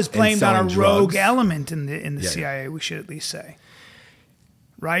in that was blamed on a drugs. rogue element in the CIA. We should at least say,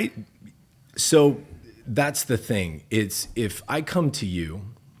 right? So that's the thing. It's if I come to you,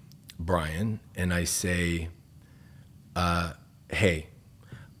 Bryan, and I say, "Hey,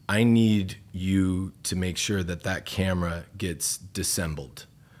 I need you to make sure that camera gets disassembled,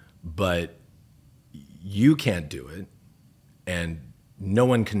 but you can't do it, and no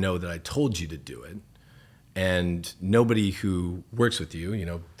one can know that I told you to do it." And nobody who works with you, you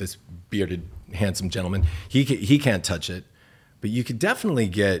know, this bearded, handsome gentleman, he can't touch it. But you could definitely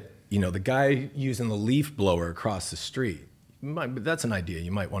get, you know, the guy using the leaf blower across the street. That's an idea.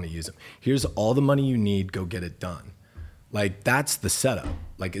 You might want to use him. Here's all the money you need. Go get it done. Like, that's the setup.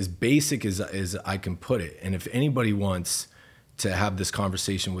 Like, as basic as I can put it. And if anybody wants to have this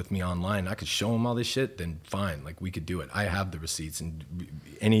conversation with me online, I could show them all this shit, then fine. Like, we could do it. I have the receipts and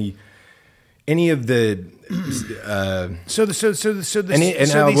any of the so the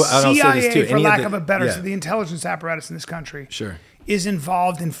CIA, for lack of a better, so the intelligence apparatus in this country, is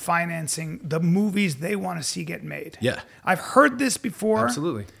involved in financing the movies they want to see get made. Yeah, I've heard this before.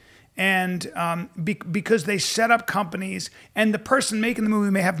 Absolutely. And because they set up companies, and the person making the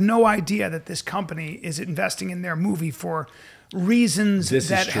movie may have no idea that this company is investing in their movie for reasons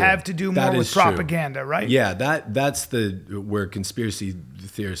that have to do more with propaganda, right? Yeah, that's where conspiracy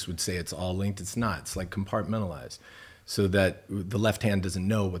theorists would say it's all linked. It's not. It's like compartmentalized, so that the left hand doesn't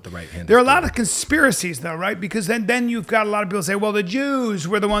know what the right hand. There are a lot of conspiracies, though, right? Because then you've got a lot of people say, well, the Jews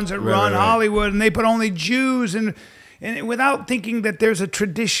were the ones that run Hollywood, and they put only Jews and without thinking that there's a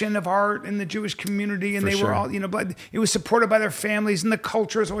tradition of art in the Jewish community, and were all, you know, but it was supported by their families, and the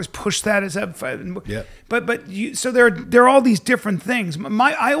culture has always pushed that as a. Yeah. So there are all these different things.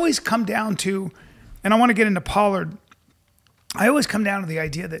 I always come down to, and I want to get into Pollard. I always come down to the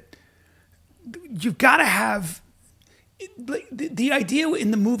idea that you've got to have. The idea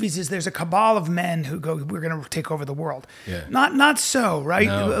in the movies is there's a cabal of men who go, we're going to take over the world. Yeah. Not so, right?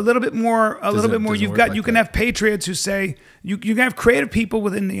 No. A little bit more. You can have patriots who say, you can have creative people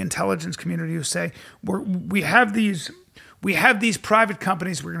within the intelligence community who say, we have these private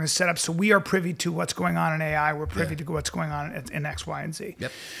companies we're going to set up, so we are privy to what's going on in AI. We're privy to what's going on in X, Y, and Z.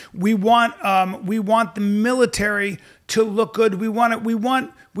 Yep. We want the military to look good. We want to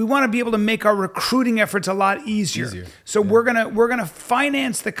be able to make our recruiting efforts a lot easier. So we're gonna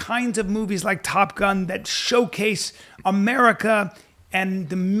finance the kinds of movies like Top Gun that showcase America and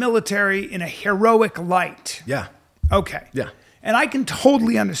the military in a heroic light. Yeah. Okay. Yeah. And I can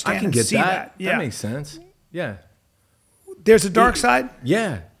totally understand. I can get that. That makes sense. Yeah. There's a dark side?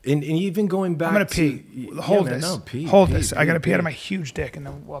 Yeah. And even going back I'm going to pee. Hold this. No, pee. Hold this. I got to pee out of my huge dick, and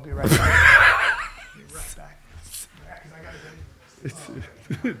then we'll be right back. Be right back.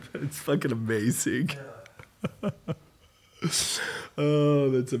 It's fucking amazing.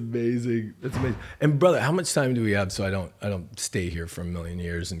 Oh, that's amazing. That's amazing. And brother, how much time do we have so I don't stay here for a million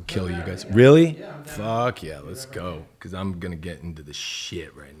years and kill you guys? Yeah. Really? Yeah, fuck yeah, let's go. Because I'm going to get into the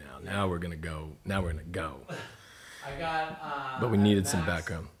shit right now. Now we're going to go. I got. But we needed some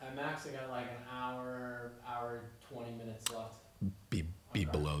background. At max, I got like an hour 20 minutes left. Be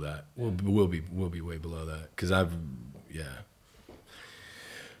below that. We'll be way below that because I've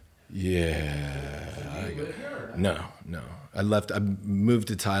No. I left. I moved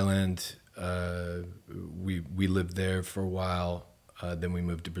to Thailand. We lived there for a while. Then we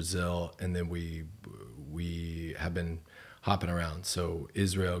moved to Brazil, and then we have been hopping around. So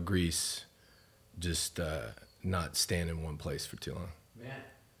Israel, Greece, just. Not staying in one place for too long. Man,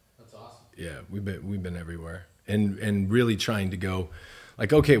 that's awesome. Yeah, we've been everywhere, and really trying to go,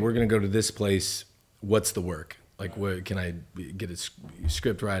 like, okay, we're gonna go to this place. What's the work? Like, what can I get a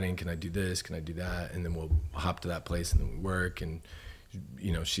script writing? Can I do this? Can I do that? And then we'll hop to that place, and then we work, and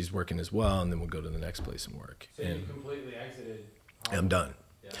you know, she's working as well, and then we'll go to the next place and work. So you completely exited. I'm done.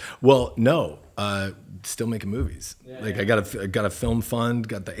 Yeah. Well, no, still making movies. I got a film fund,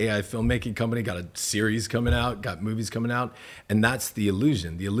 got the AI filmmaking company, got a series coming out, got movies coming out, and that's the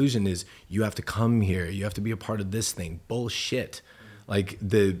illusion. The illusion is you have to come here, you have to be a part of this thing. Bullshit. Like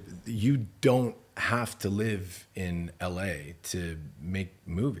you don't have to live in LA to make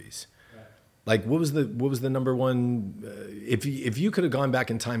movies. Right. Like what was the number one? If you could have gone back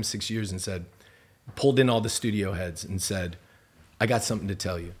in time 6 years and said, pulled in all the studio heads and said, I got something to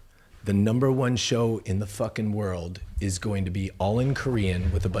tell you. The number one show in the fucking world is going to be all in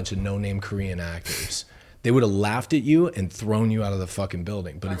Korean with a bunch of no-name Korean actors. They would have laughed at you and thrown you out of the fucking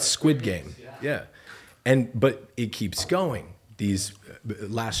building. But it's Squid Game. Yeah. But it keeps going. these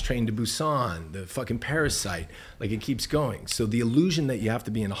Last Train to Busan, the fucking Parasite, like it keeps going. So the illusion that you have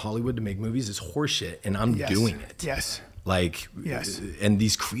to be in Hollywood to make movies is horseshit, and I'm doing it. Yes. Like, and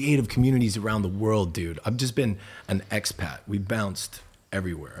these creative communities around the world, dude. I've just been an expat. We bounced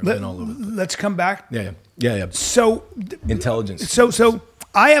everywhere. I've been all over. Let's come back. Yeah. So intelligence. So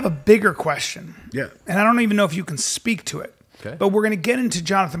I have a bigger question. Yeah. And I don't even know if you can speak to it. Okay. But we're going to get into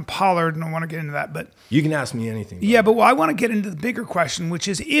Jonathan Pollard, and I want to get into that. But you can ask me anything. Yeah, but I want to get into the bigger question, which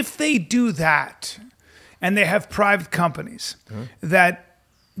is if they do that, and they have private companies that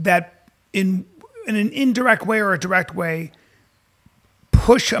in an indirect way or a direct way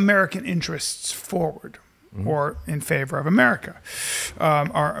push American interests forward or in favor of America,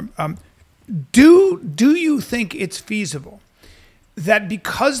 do you think it's feasible that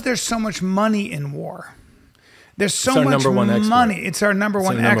because there's so much money in war, there's so much money, it's our number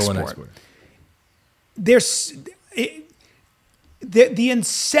one export. There's the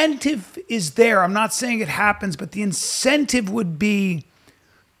incentive is there. I'm not saying it happens, but the incentive would be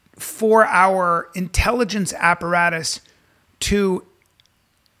for our intelligence apparatus to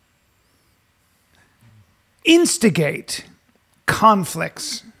instigate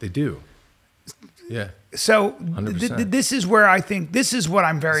conflicts. They do. Yeah. So this is where I think this is what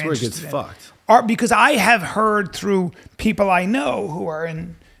I'm very interested in. That's where it gets fucked. Because I have heard through people I know who are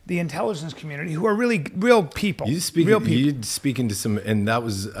in the intelligence community who are really real people. You're speaking to some, and that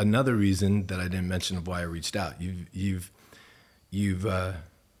was another reason that I didn't mention of why I reached out.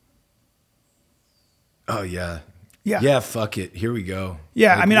 Oh yeah, fuck it. Here we go.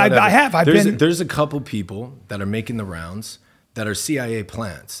 Yeah, like, I mean, whatever. There's a couple people that are making the rounds that are CIA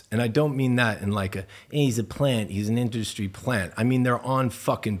plants. And I don't mean that in like he's a plant, he's an industry plant. I mean, they're on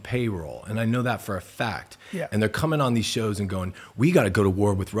fucking payroll. And I know that for a fact. Yeah. And they're coming on these shows and going, we got to go to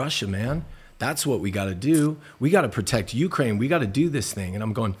war with Russia, man. That's what we got to do. We got to protect Ukraine. We got to do this thing. And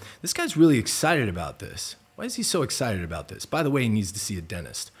I'm going, this guy's really excited about this. Why is he so excited about this? By the way, he needs to see a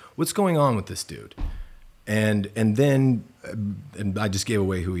dentist. What's going on with this dude? And then I just gave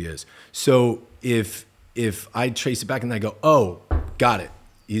away who he is. So if I trace it back and I go, oh, got it.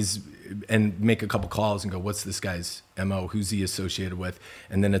 And make a couple calls and go, what's this guy's MO? Who's he associated with?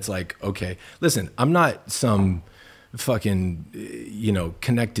 And then it's like, okay, listen, I'm not some fucking,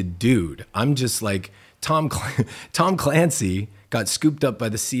 connected dude. I'm just like Tom Clancy got scooped up by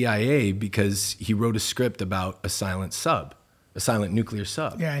the CIA because he wrote a script about a silent nuclear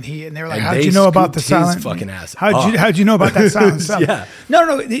sub. Yeah, and they were like, "How'd you know about the silent fucking ass? How'd you know about that silent sub?" Yeah.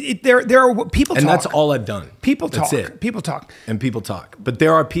 No. There are people, and talk. that's all I've done. People that's talk. It. People talk. And people talk. But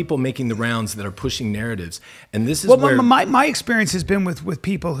there are people making the rounds that are pushing narratives, and this is where my experience has been with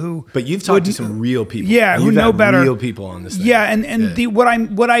people who. But you've talked to some real people. Yeah, who know better. Real people on this thing. Yeah, and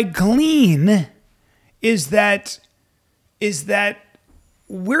what I glean is that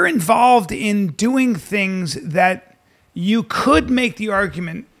we're involved in doing things that. You could make the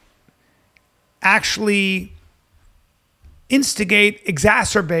argument actually instigate,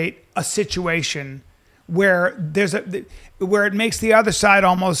 exacerbate a situation where where it makes the other side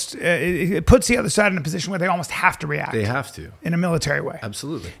almost, it puts the other side in a position where they almost have to react. They have to. In a military way.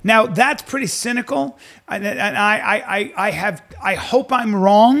 Absolutely. Now, that's pretty cynical, and I hope I'm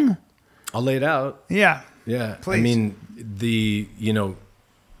wrong. I'll lay it out. Yeah. Yeah. Please. I mean,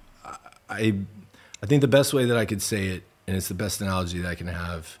 I think the best way that I could say it, and it's the best analogy that I can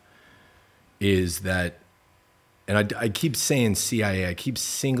have, is that, and I keep saying CIA, I keep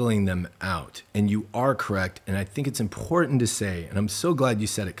singling them out, and you are correct, and I think it's important to say, and I'm so glad you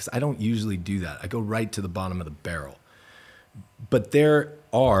said it, because I don't usually do that. I go right to the bottom of the barrel. But there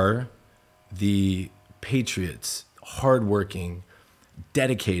are the patriots, hardworking,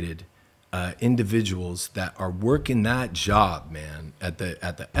 dedicated, individuals that are working that job, man, at the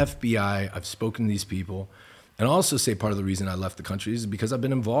FBI. I've spoken to these people, and I'll also say part of the reason I left the country is because I've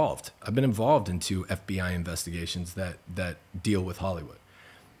been involved. I've been involved in 2 FBI investigations that deal with Hollywood,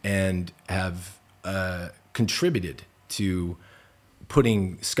 and have contributed to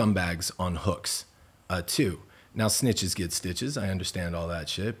putting scumbags on hooks too. Now, snitches get stitches. I understand all that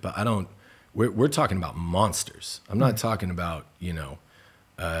shit, but I don't. We're talking about monsters. I'm not talking about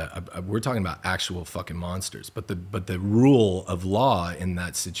we're talking about actual fucking monsters. But the rule of law in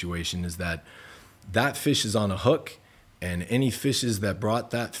that situation is that fish is on a hook, and any fishes that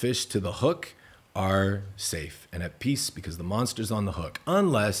brought that fish to the hook are safe and at peace because the monster's on the hook,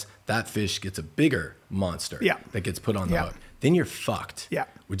 unless that fish gets a bigger monster that gets put on the hook. Then you're fucked. Yeah.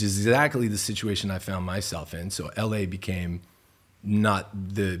 Which is exactly the situation I found myself in. So LA became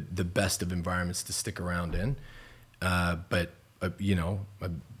not the best of environments to stick around in, but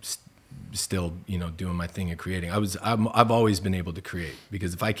still, doing my thing and creating. I've always been able to create,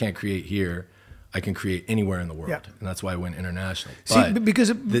 because if I can't create here, I can create anywhere in the world, and that's why I went international. But because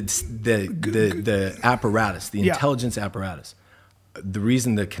the apparatus, the intelligence apparatus, the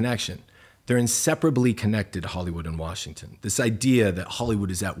reason, the connection, they're inseparably connected, Hollywood and Washington. This idea that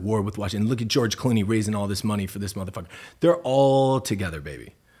Hollywood is at war with Washington. Look at George Clooney raising all this money for this motherfucker. They're all together,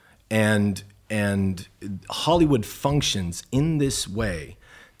 baby. And Hollywood functions in this way,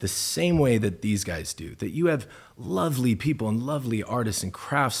 the same way that these guys do. That you have lovely people and lovely artists and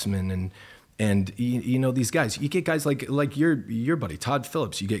craftsmen and these guys. You get guys like your buddy Todd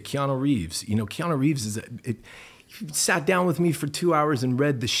Phillips. You get Keanu Reeves. Keanu Reeves he sat down with me for 2 hours and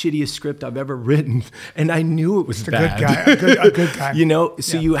read the shittiest script I've ever written, and I knew it was bad. A good guy.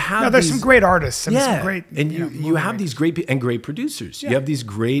 So you have there's some great artists. Some great, and you have these great producers. Yeah. You have these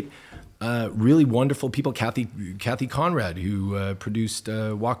great, really wonderful people. Kathy Conrad, who produced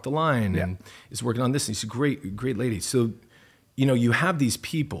Walk the Line and is working on this. She's a great lady. So, you have these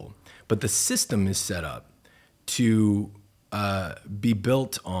people, but the system is set up to be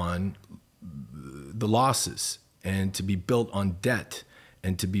built on the losses, and to be built on debt,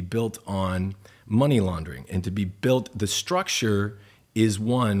 and to be built on money laundering, and to be built, the structure is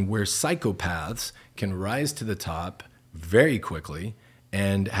one where psychopaths can rise to the top very quickly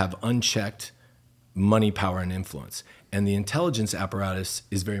and have unchecked money, power, and influence. And the intelligence apparatus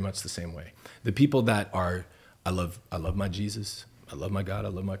is very much the same way. The people that are, I love my Jesus, I love my God, I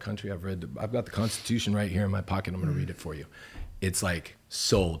love my country. I've got the Constitution right here in my pocket. I'm gonna read it for you. It's like,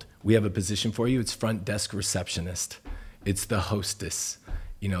 sold. We have a position for you. It's front desk receptionist. It's the hostess.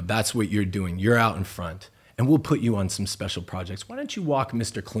 That's what you're doing. You're out in front, and we'll put you on some special projects. Why don't you walk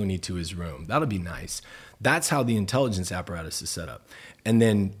Mr. Clooney to his room? That'll be nice. That's how the intelligence apparatus is set up. And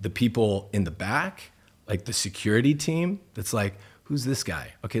then the people in the back, like the security team, that's like, who's this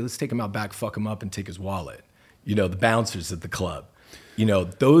guy? Okay, let's take him out back, fuck him up, and take his wallet. The bouncers at the club.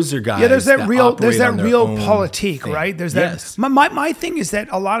 Those are guys. Yeah, there's that real own politique, thing. right? There's yes. that. My thing is that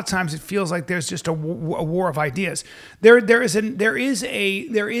a lot of times it feels like there's just a war of ideas. There is an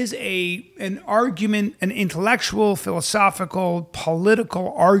argument, an intellectual, philosophical,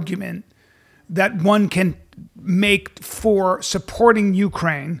 political argument that one can make for supporting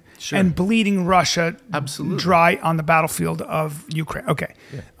Ukraine and bleeding Russia dry on the battlefield of Ukraine. Okay.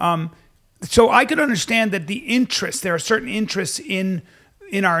 Yeah. So I could understand that there are certain interests in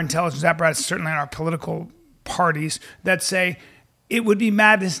our intelligence apparatus, certainly in our political parties, that say it would be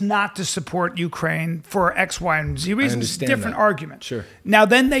madness not to support Ukraine for X, Y, and Z reasons. It's a different argument. Sure. Now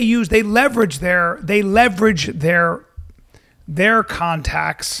then they leverage their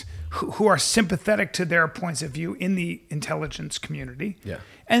contacts who are sympathetic to their points of view in the intelligence community. Yeah.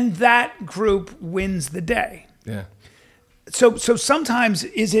 And that group wins the day. Yeah. So sometimes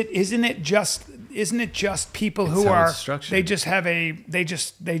isn't it just people who are they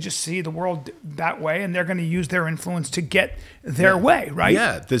just see the world that way, and they're going to use their influence to get their way, right?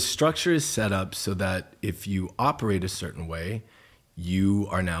 Yeah, the structure is set up so that if you operate a certain way, you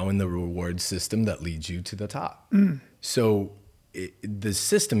are now in the reward system that leads you to the top. So the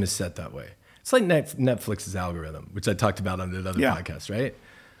system is set that way. It's like Netflix's algorithm, which I talked about on another podcast, right?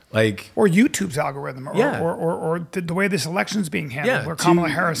 Or YouTube's algorithm, or the way this election is being handled, where Kamala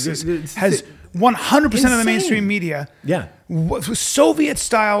Harris has 100% of the mainstream media,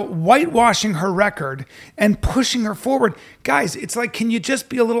 Soviet-style whitewashing her record and pushing her forward. Guys, it's like, can you just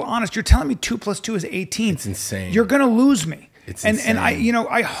be a little honest? You're telling me 2 + 2 is 18. It's insane. You're going to lose me. It's and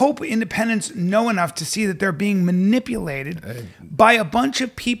I hope independents know enough to see that they're being manipulated by a bunch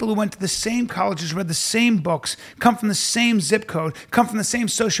of people who went to the same colleges, read the same books, come from the same zip code, come from the same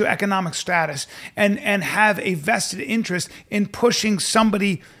socioeconomic status, and have a vested interest in pushing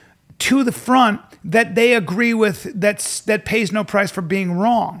somebody to the front that they agree with, that pays no price for being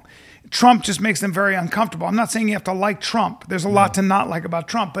wrong. Trump just makes them very uncomfortable. I'm not saying you have to like Trump. There's a lot to not like about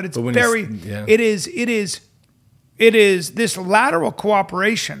Trump, but it is this lateral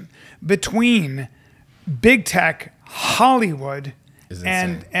cooperation between big tech, Hollywood,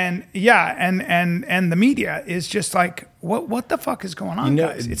 and the media is just like, what the fuck is going on,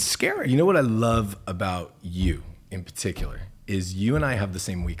 guys? It's scary. You know what I love about you in particular is you and I have the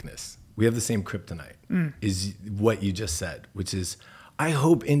same weakness. We have the same kryptonite, is what you just said, which is, I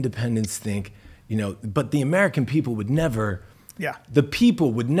hope independents think, but the American people would never... Yeah. The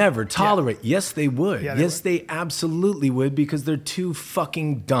people would never tolerate. Yes, they would. Yeah, they absolutely would, because they're too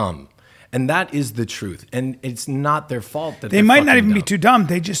fucking dumb. And that is the truth. And it's not their fault that they might not even be too dumb.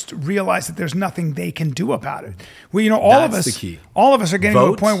 They just realize that there's nothing they can do about it. Well, all of us are getting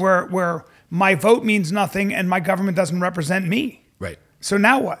to a point where my vote means nothing and my government doesn't represent me. Right. So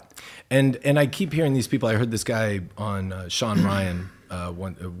now what? And I keep hearing these people. I heard this guy on Sean Ryan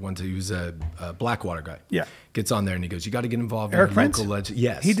once. He was a Blackwater guy. Yeah. Gets on there and he goes, "You got to get involved Eric in Prince? local legend."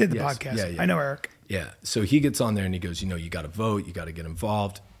 Yes, He did the yes, podcast. Yeah, yeah. I know Eric. Yeah. So he gets on there and he goes, you got to vote. You got to get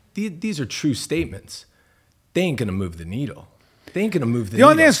involved. These are true statements. They ain't gonna move the needle. They ain't gonna move the needle.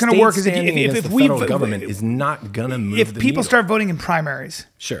 The only thing that's going to work is if the we federal government is not gonna move the needle. If people start voting in primaries,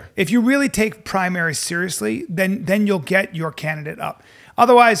 sure. If you really take primaries seriously, then you'll get your candidate up.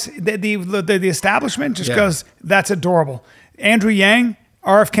 Otherwise, the establishment just goes, "That's adorable." Andrew Yang,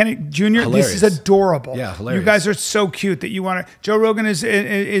 R.F. Kennedy Jr. Hilarious. This is adorable. Yeah, hilarious. You guys are so cute that you want to. Joe Rogan is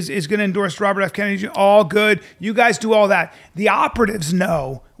going to endorse Robert F. Kennedy Jr. All good. You guys do all that. The operatives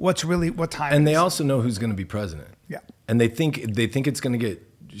know what time. And they also know who's going to be president. Yeah. And they think it's going to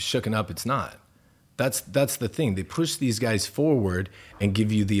get shooken up. It's not. That's the thing. They push these guys forward and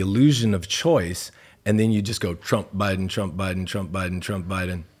give you the illusion of choice, and then you just go Trump, Biden, Trump, Biden, Trump, Biden, Trump,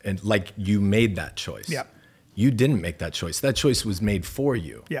 Biden, and like you made that choice. Yeah. You didn't make that choice. That choice was made for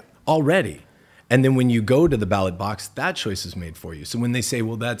you. Yeah. Already. And then when you go to the ballot box, that choice is made for you. So when they say,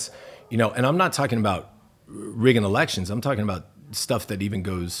 well, that's, and I'm not talking about rigging elections. I'm talking about stuff that even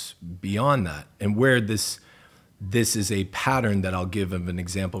goes beyond that, and where this is a pattern that I'll give of an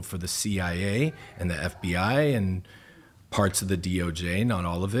example for the CIA and the FBI and parts of the DOJ, not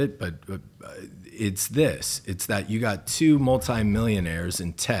all of it, but it's this. It's that you got two multimillionaires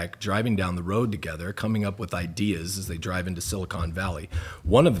in tech driving down the road together, coming up with ideas as they drive into Silicon Valley.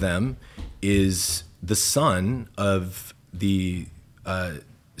 One of them is the son of the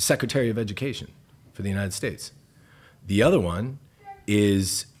Secretary of Education for the United States. The other one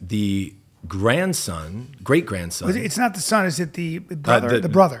is the great-grandson. It's not the son. Is it the brother? The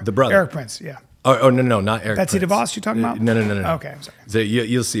brother. Eric Prince. Yeah. Oh no, not Eric. That's Prince. the DeVos you're talking about? No. Okay, I'm sorry. So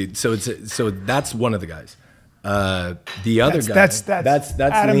you'll see. So that's one of the guys. The other guy. That's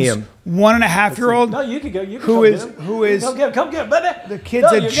Adam's Liam. 1.5-year-old. No, you can go. You can who is come get him, baby. The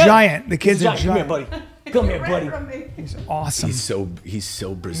kid's a giant. The kid's a Come here, giant. buddy. Come here, buddy. He's awesome. He's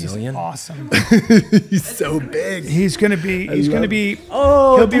so Brazilian. He's awesome. He's so big. He's gonna be.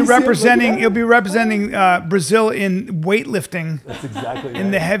 Oh, he'll be representing Brazil in weightlifting. That's exactly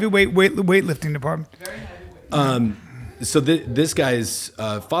in the heavyweight weightlifting department. So this guy's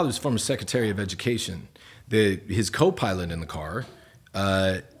father's former Secretary of Education. His co-pilot in the car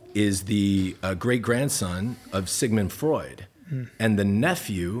is the great-grandson of Sigmund Freud and the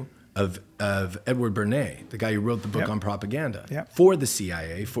nephew of Edward Bernays, the guy who wrote the book on propaganda for the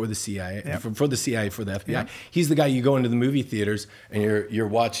CIA, for the FBI. Yep. He's the guy you go into the movie theaters and you're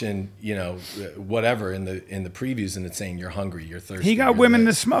watching, whatever in the previews, and it's saying you're hungry, you're thirsty. He got women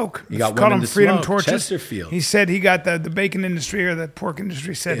to smoke. He got called women them to freedom smoke. torches. Chesterfield. He said he got the bacon industry or the pork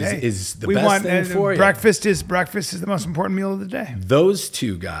industry said, is the we best want thing for you. breakfast is the most important meal of the day. Those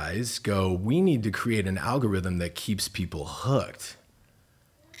two guys go, we need to create an algorithm that keeps people hooked.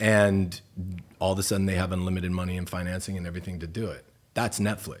 And all of a sudden they have unlimited money and financing and everything to do it. That's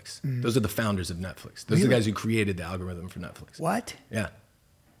Netflix. Those are the founders of Netflix. Those are the guys who created the algorithm for Netflix. What? Yeah.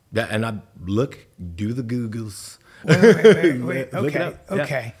 And do the Googles. Wait. Look it Okay. up.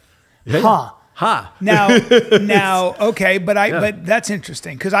 Okay. Yeah. Huh. Now, okay, but that's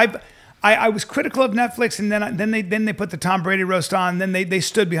interesting because I was critical of Netflix, and then they put the Tom Brady roast on. Then they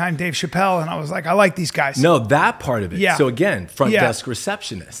stood behind Dave Chappelle, and I was like, I like these guys. No, that part of it. Yeah. So again, front desk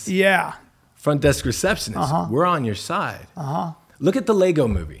receptionists. Yeah. Front desk receptionists. We're on your side. Look at the Lego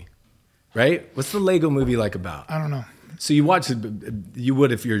movie, right? What's the Lego movie like about? I don't know. So you watch it, you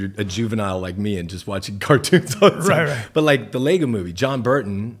would if you're a juvenile like me and just watching cartoons all the time. Right. But like the Lego movie, John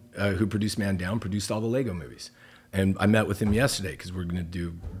Burton, who produced Man Down, produced all the Lego movies. And I met with him yesterday because we're going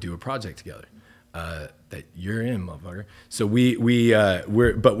to do a project together that you're in, motherfucker. So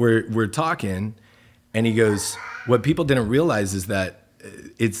we're talking, and he goes, what people didn't realize is that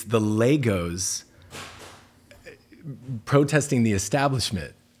it's the Legos protesting the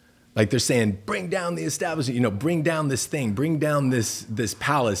establishment. Like they're saying, bring down the establishment, bring down this thing, bring down this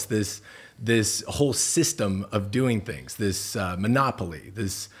palace, this whole system of doing things, this monopoly,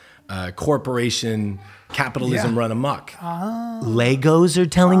 this corporation capitalism run amok. Legos are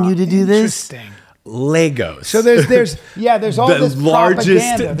telling you to do this? Interesting. Legos. So there's all this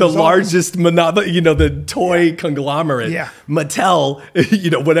propaganda. The largest monopoly, the toy conglomerate. Yeah. Mattel,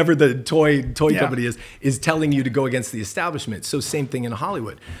 whatever the toy company is telling you to go against the establishment. So same thing in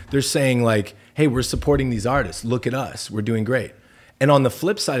Hollywood. They're saying like, hey, we're supporting these artists. Look at us. We're doing great. And on the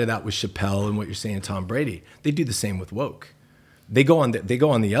flip side of that with Chappelle and what you're saying, Tom Brady, they do the same with woke. They go on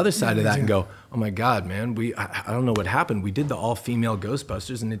the other side of that and go, oh my God, man, I don't know what happened. We did the all-female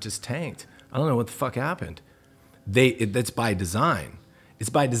Ghostbusters and it just tanked. I don't know what the fuck happened. That's by design. It's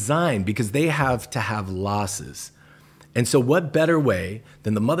by design because they have to have losses. And so what better way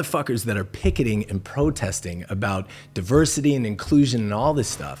than the motherfuckers that are picketing and protesting about diversity and inclusion and all this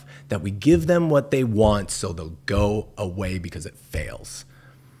stuff, that we give them what they want so they'll go away because it fails.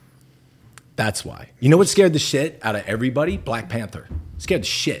 That's why. You know what scared the shit out of everybody? Black Panther. Scared the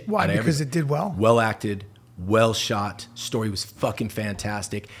shit Why? out of Because everybody. it did well? Well acted, well shot, story was fucking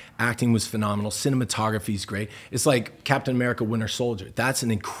fantastic, acting was phenomenal, cinematography's great. It's like Captain America Winter Soldier. That's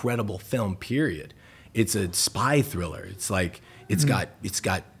an incredible film, period. It's a spy thriller. It's like, it's got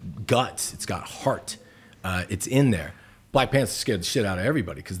guts, it's got heart, it's in there. Black Panther scared the shit out of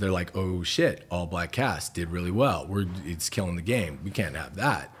everybody because they're like, oh shit, all black cast did really well. It's killing the game. We can't have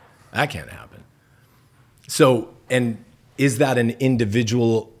that. That can't happen. So, and is that an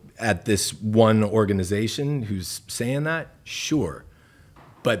individual at this one organization who's saying that? Sure.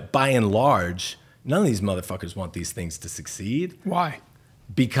 But by and large, none of these motherfuckers want these things to succeed. Why?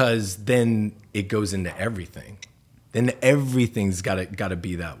 Because then it goes into everything. Then everything's got to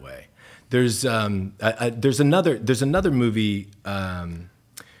be that way. There's another movie,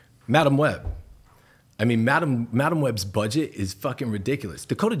 Madam Web. I mean, Madam Web's budget is fucking ridiculous.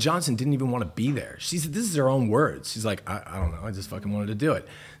 Dakota Johnson didn't even want to be there. This is her own words. She's like, I don't know, I just fucking wanted to do it.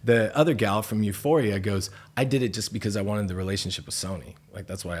 The other gal from Euphoria goes, I did it just because I wanted the relationship with Sony. Like,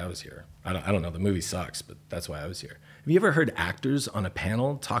 that's why I was here. I don't know, the movie sucks, but that's why I was here. Have you ever heard actors on a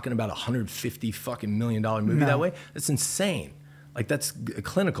panel talking about a $150 fucking million movie that way? That's insane. Like, that's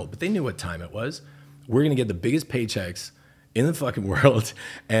clinical, but they knew what time it was. We're gonna get the biggest paychecks in the fucking world,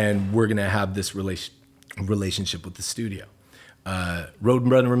 and we're gonna have this relationship with the studio.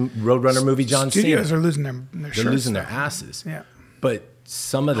 Roadrunner movie, John Cena. Studios are losing their shirts. They're losing their asses. Yeah. But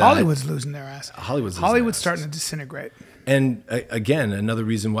some of that... Hollywood's losing their ass. Hollywood's losing their Hollywood's asses. starting to disintegrate. And again, another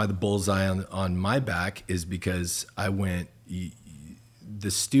reason why the bullseye on my back is because I went...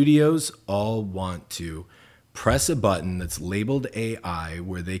 The studios all want to press a button that's labeled AI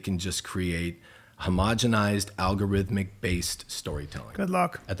where they can just create homogenized, algorithmic-based storytelling. Good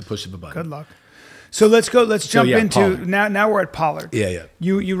luck. At the push of a button. Good luck. So let's jump into Pollard. now we're at Pollard. Yeah.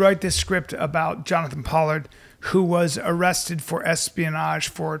 You write this script about Jonathan Pollard, who was arrested for espionage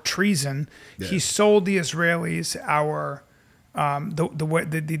for treason. Yeah. He sold the Israelis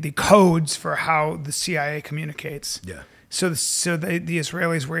the codes for how the CIA communicates. Yeah. So the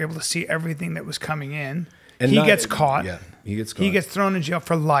Israelis were able to see everything that was coming in. And he not- gets caught. Yeah, he gets caught. He gets thrown in jail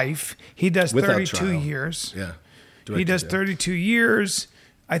for life. He does Without 32 trial. years. Yeah. He does Directed, 32 years.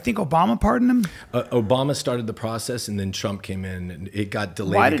 I think Obama pardoned him. Obama started the process, and then Trump came in, and it got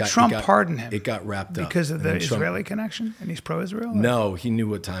delayed. Why did Trump pardon him? It got wrapped up Because of and the then Trump- Israeli connection, and he's pro-Israel? No, he knew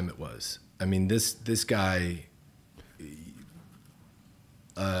what time it was. I mean, this guy.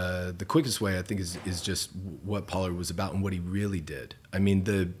 The quickest way, I think, is just what Pollard was about and what he really did. I mean,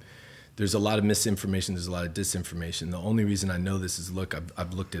 there's a lot of misinformation. There's a lot of disinformation. The only reason I know this is, look,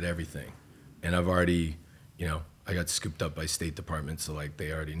 I've looked at everything, and I've already, I got scooped up by State Department, so like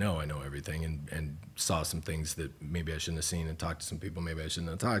they already know I know everything, and saw some things that maybe I shouldn't have seen, and talked to some people maybe I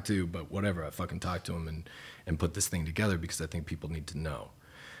shouldn't have talked to, but whatever, I fucking talked to them and put this thing together because I think people need to know.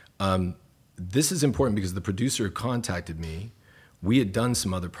 This is important because the producer who contacted me, we had done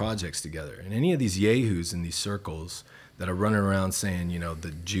some other projects together, and any of these yahoos in these circles that are running around saying,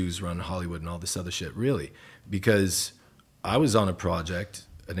 the Jews run Hollywood and all this other shit, really, because I was on a project,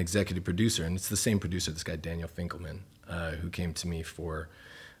 an executive producer, and it's the same producer, this guy Daniel Finkelman, who came to me for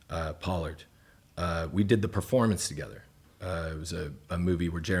Pollard. We did the performance together. It was a movie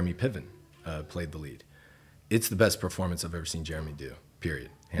where Jeremy Piven played the lead. It's the best performance I've ever seen Jeremy do, period.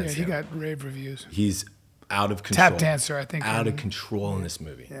 Hands he down. got rave reviews. He's out of control. Tap dancer, I think. Out of control in this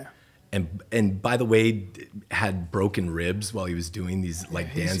movie. Yeah. And by the way, had broken ribs while he was doing these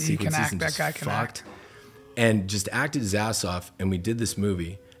dance He can sequences. act, and that just guy can fucked. act. And just acted his ass off. And we did this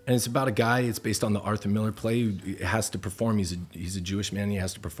movie. And it's about a guy. It's based on the Arthur Miller play. Who has to perform. He's a Jewish man. And he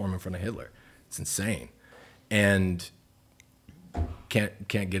has to perform in front of Hitler. It's insane. And can't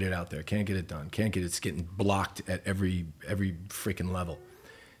get it out there. Can't get it done. Can't get it. It's getting blocked at every freaking level.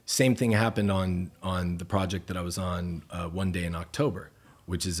 Same thing happened on the project that I was on One Day in October,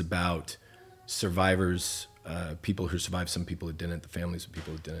 which is about survivors, people who survived, some people who didn't, the families of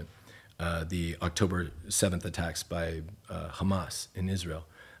people who didn't. The October 7th attacks by Hamas in Israel.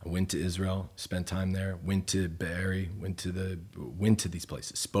 I went to Israel, spent time there, went to Be'eri, went to these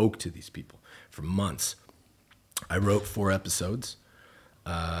places, spoke to these people for months. I wrote 4 episodes,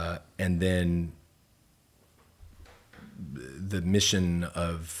 and then the mission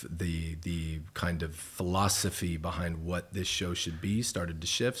of the kind of philosophy behind what this show should be started to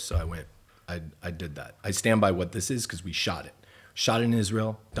shift. So I did that. I stand by what this is because we shot it. Shot in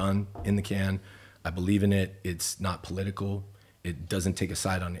Israel, done, in the can. I believe in it. It's not political. It doesn't take a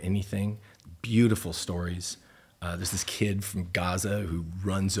side on anything. Beautiful stories. There's this kid from Gaza who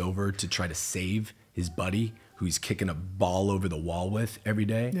runs over to try to save his buddy who he's kicking a ball over the wall with every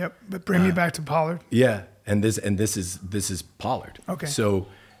day. Yep, but bring me back to Pollard. Yeah, and this is Pollard. Okay. So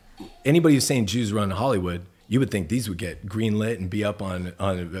anybody who's saying Jews run Hollywood, you would think these would get greenlit and be up on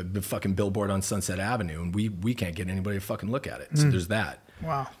a fucking billboard on Sunset Avenue, and we can't get anybody to fucking look at it. So there's that.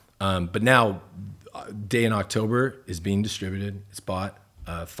 Wow. But now, Day in October is being distributed. It's bought.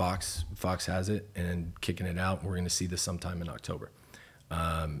 Fox has it and kicking it out. We're going to see this sometime in October,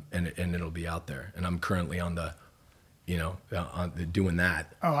 and it'll be out there. And I'm currently on the, doing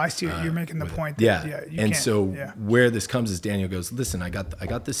that. Oh, I see. You're making the point. That, Yeah. you And can't- so yeah. where this comes is Daniel goes, listen, I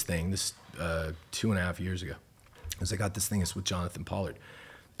got this thing. This 2.5 years ago, I got this thing. It's with Jonathan Pollard.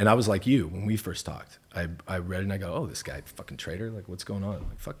 And I was like you when we first talked. I read it and I go, oh, this guy, fucking traitor. Like, what's going on?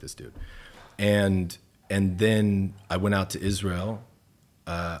 Like, fuck this dude. And then I went out to Israel.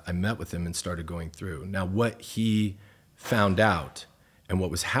 I met with him and started going through. Now, what he found out and what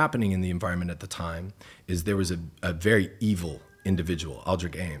was happening in the environment at the time is there was a very evil individual,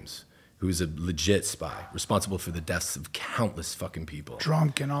 Aldrich Ames, who was a legit spy, responsible for the deaths of countless fucking people.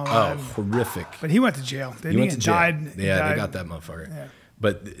 Drunk and all Oh, that. horrific. But he went to jail. Didn't he? Went to And jail. died. Yeah, died. they got that motherfucker. Yeah.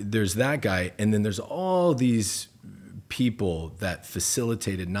 But there's that guy, and then there's all these people that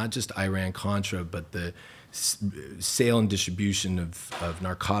facilitated not just Iran-Contra, but the sale and distribution of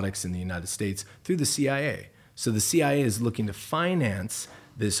narcotics in the United States through the CIA. So the CIA is looking to finance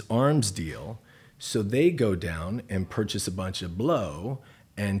this arms deal, so they go down and purchase a bunch of blow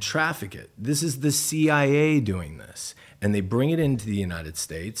and traffic it. This is the CIA doing this. And they bring it into the United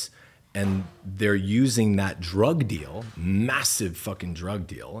States, and they're using that drug deal, massive fucking drug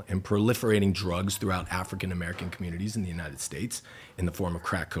deal, and proliferating drugs throughout African American communities in the United States in the form of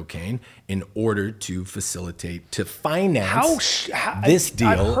crack cocaine in order to facilitate, to finance this deal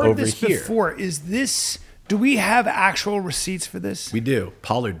I've heard over this here. before. Is this, do we have actual receipts for this? We do.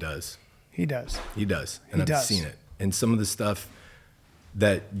 Pollard does. He does. He does. And He I've does. seen it. And some of the stuff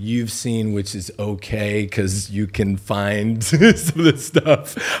that you've seen, which is okay because you can find some of the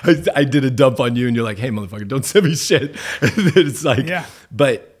stuff. I did a dump on you and you're like, hey, motherfucker, don't send me shit. It's like, Yeah.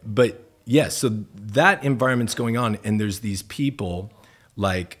 But yeah, so that environment's going on. And there's these people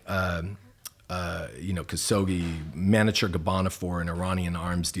like, Khashoggi, Manicher Gabanafor, an Iranian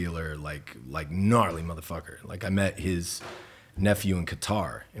arms dealer, like gnarly motherfucker. Like I met his nephew in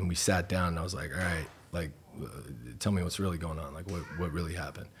Qatar and we sat down and I was like, all right, like, tell me what's really going on, like what really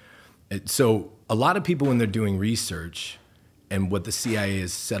happened. So a lot of people when they're doing research and what the CIA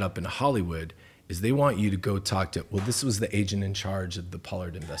has set up in Hollywood is they want you to go talk to, well, this was the agent in charge of the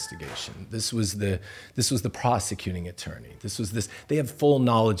Pollard investigation. This was the prosecuting attorney. This was this, they have full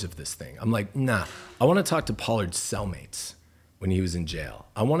knowledge of this thing. I'm like, nah, I want to talk to Pollard's cellmates when he was in jail.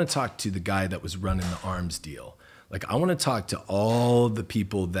 I want to talk to the guy that was running the arms deal. Like I want to talk to all the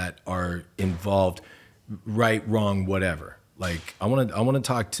people that are involved, right, wrong, whatever. Like I want to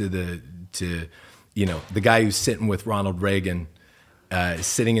talk to the guy who's sitting with Ronald Reagan,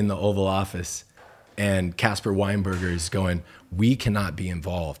 sitting in the Oval Office, and Casper Weinberger is going, we cannot be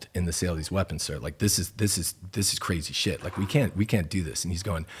involved in the sale of these weapons, sir. Like this is crazy shit. Like we can't do this. And he's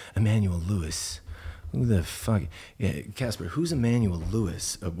going, Emmanuel Lewis. Who the fuck? Yeah, Casper, who's Emmanuel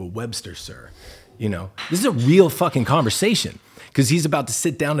Lewis? Webster, sir. This is a real fucking conversation because he's about to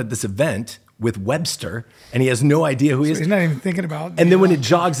sit down at this event with Webster, and he has no idea who he is. He's not even thinking about. And then when it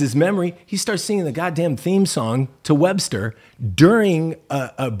jogs his memory, he starts singing the goddamn theme song to Webster during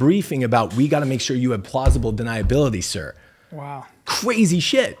a briefing about, we got to make sure you have plausible deniability, sir. Wow. Crazy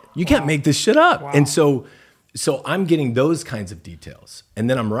shit. You can't make this shit up. Wow. And so I'm getting those kinds of details, and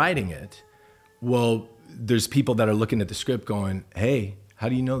then I'm writing it. Well, there's people that are looking at the script going, hey, how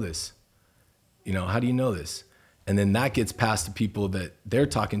do you know this? How do you know this? And then that gets passed to people that they're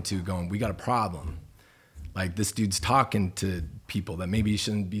talking to going, we got a problem. Like this dude's talking to people that maybe he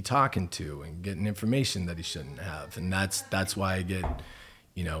shouldn't be talking to and getting information that he shouldn't have. And that's why I get,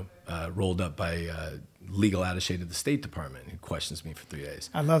 rolled up by legal attaché to the State Department who questions me for 3 days.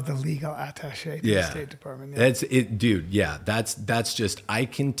 I love the legal attaché to the State Department. Yeah. That's it, dude. Yeah, that's just, I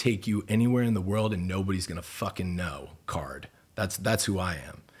can take you anywhere in the world and nobody's gonna fucking know card. That's who I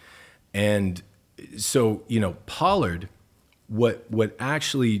am. And so, Pollard, what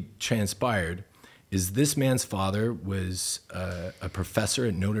actually transpired is this man's father was a professor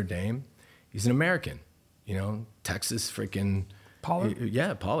at Notre Dame. He's an American, Texas freaking, Pollard?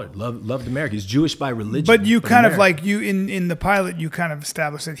 Yeah, Pollard loved America. He's Jewish by religion. But you kind of America. like in the pilot, you kind of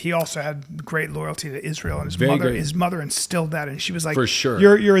established that he also had great loyalty to Israel, and Very great. his mother instilled that, and she was like, For sure.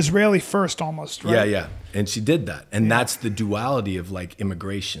 you're Israeli first, almost, right? Yeah, and she did that, and that's the duality of like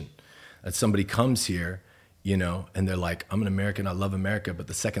immigration. That somebody comes here, you know, and they're like, I'm an American, I love America, but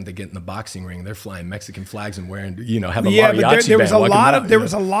the second they get in the boxing ring, they're flying Mexican flags and wearing, you know, have a Yeah, mariachi but there was band a walking lot out, of there you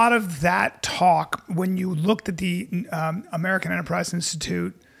was know? a lot of that talk when you looked at the American Enterprise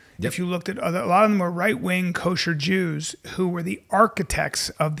Institute. If you looked at a lot of them were right wing kosher Jews who were the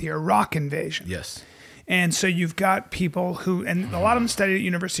architects of the Iraq invasion. Yes. And so you've got people who, and a lot of them studied at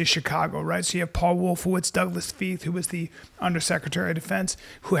University of Chicago, right? So you have Paul Wolfowitz, Douglas Feith, who was the Undersecretary of Defense,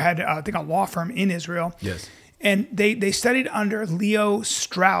 who had, I think, a law firm in Israel. Yes. And they studied under Leo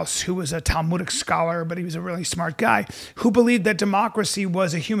Strauss, who was a Talmudic scholar, but he was a really smart guy, who believed that democracy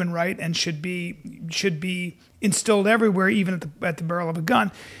was a human right and should be instilled everywhere, even at the barrel of a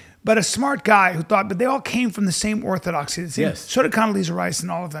gun. But a smart guy who thought, but they all came from the same orthodoxy. Yes. So did Condoleezza Rice and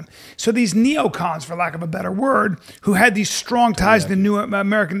all of them. So these neocons, for lack of a better word, who had these strong ties to the new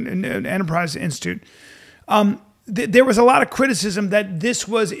American Enterprise Institute, there was a lot of criticism that this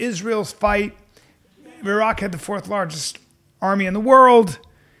was Israel's fight. Iraq had the fourth largest army in the world.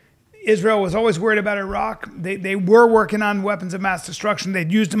 Israel was always worried about Iraq. They were working on weapons of mass destruction.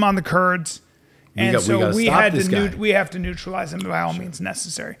 They'd used them on the Kurds. And we have to neutralize them by all means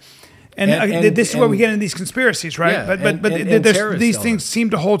necessary. And this is where we get into these conspiracies, right? Yeah, but these things seem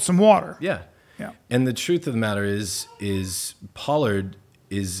to hold some water. Yeah. Yeah. And the truth of the matter is Pollard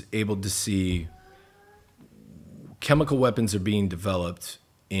is able to see chemical weapons are being developed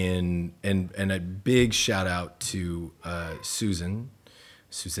and a big shout out to Suzanne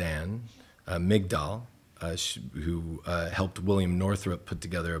Migdal, who helped William Northrop put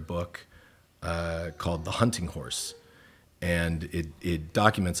together a book called The Hunting Horse, and it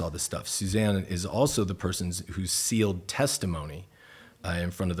documents all this stuff. Suzanne is also the person who sealed testimony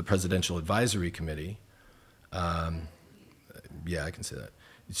in front of the Presidential Advisory Committee. Yeah, I can say that.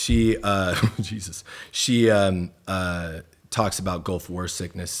 She, she talks about Gulf War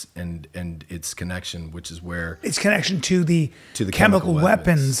sickness and its connection, which is where its connection to the chemical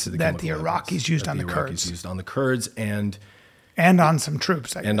weapons that the Iraqis used on the Kurds. And on some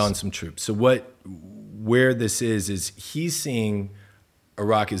troops, I guess. And on some troops. So where this is he's seeing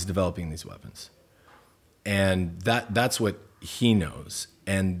Iraq is developing these weapons. And that's what he knows.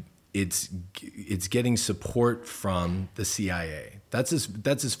 And it's getting support from the CIA. That's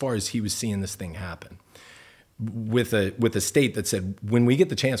as far as he was seeing this thing happen. With a state that said, when we get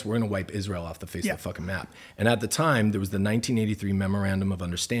the chance, we're going to wipe Israel off the face of the fucking map. And at the time, there was the 1983 Memorandum of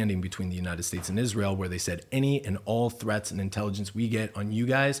Understanding between the United States and Israel, where they said, any and all threats and intelligence we get on you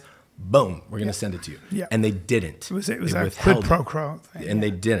guys, boom, we're going to send it to you. Yeah. And they didn't. It was a quid pro quo thing. And they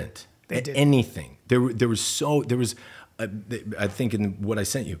didn't. They did anything. There was, I think in what I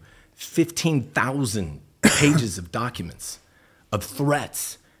sent you, 15,000 pages of documents of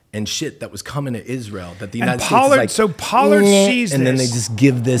threats and shit that was coming to Israel that the United States is like, so Pollard sees this. And then they just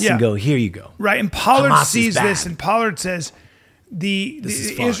give this and go, here you go. Right, and Pollard Hamas sees is bad. this, and Pollard says,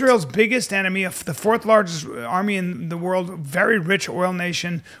 Israel's biggest enemy, the fourth largest army in the world, very rich oil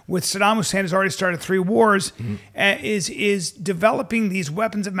nation, with Saddam Hussein has already started 3 wars, is developing these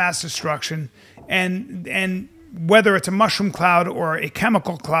weapons of mass destruction, and whether it's a mushroom cloud or a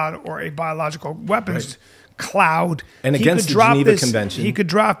chemical cloud or a biological weapons cloud, and against the Geneva Convention, he could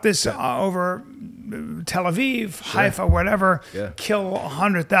drop this over Tel Aviv, Haifa, whatever, kill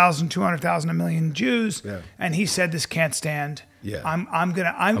 100,000, 200,000, 1 million Jews, and he said this can't stand.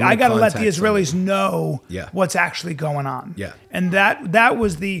 I got to let the Israelis know what's actually going on. And that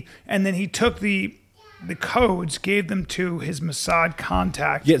was and then he took the codes, gave them to his Mossad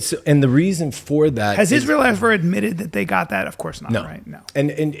contact. So, and the reason for that has Israel ever admitted that they got that? Of course not. No. Right? No.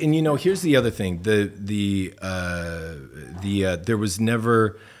 And you know, here's the other thing: there was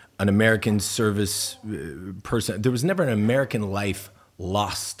never an American service person. There was never an American life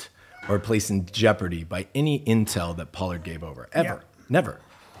lost or placed in jeopardy by any intel that Pollard gave over. Ever. Never.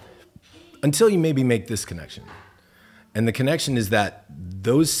 Until you maybe make this connection. And the connection is that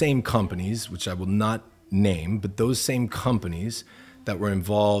those same companies, which I will not name, but those same companies that were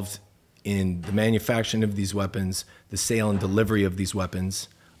involved in the manufacturing of these weapons, the sale and delivery of these weapons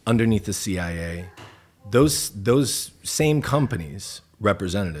underneath the CIA, those same companies,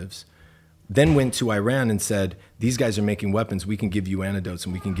 representatives, then went to Iran and said, these guys are making weapons, we can give you antidotes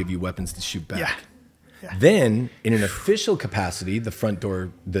and we can give you weapons to shoot back. Yeah. Then, in an official capacity, the front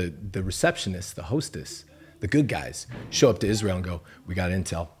door, the receptionist, the hostess, the good guys show up to Israel and go, we got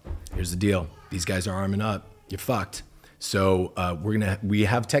intel. Here's the deal. These guys are arming up. You're fucked. So we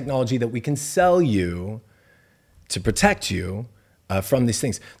have technology that we can sell you to protect you from these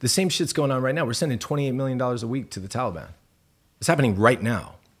things. The same shit's going on right now. We're sending $28 million a week to the Taliban. It's happening right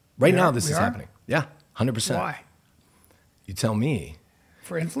now. Right now, this is happening. Yeah, 100%. Why? You tell me.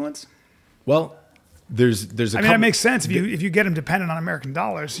 For influence? Well, there's a I mean, that makes sense if you get them dependent on American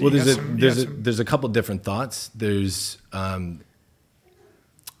dollars. Well, there's a couple different thoughts. There's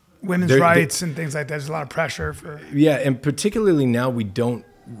women's rights and things like that. There's a lot of pressure for. Yeah, and particularly now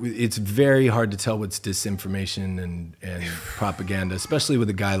it's very hard to tell what's disinformation and propaganda, especially with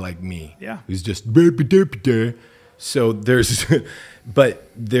a guy like me. Yeah. Who's just so there's, but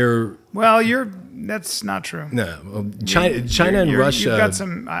there. Well, that's not true. No, well, China and Russia. You've got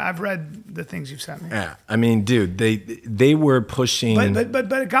some. I've read the things you've sent me. Yeah, I mean, dude, they were pushing.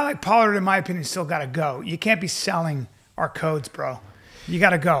 But a guy like Pollard, in my opinion, still got to go. You can't be selling our codes, bro. You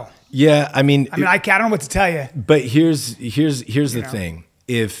got to go. Yeah, I mean, I don't know what to tell you. But here's the thing.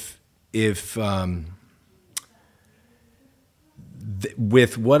 If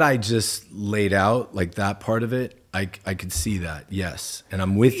with what I just laid out, like that part of it, I could see that, yes, and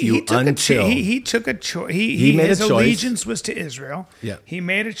I'm with you until he took a choice. His allegiance was to Israel. Yeah, he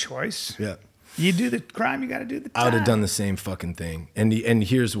made a choice. Yeah, you do the crime, you got to do the time. I would have done the same fucking thing, and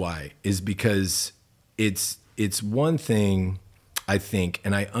here's why: is because it's one thing. I think,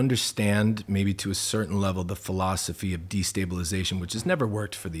 and I understand maybe to a certain level the philosophy of destabilization, which has never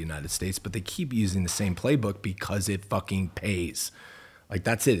worked for the United States, but they keep using the same playbook because it fucking pays. Like,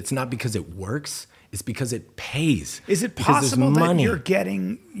 that's it. It's not because it works. It's because it pays. Is it possible that you're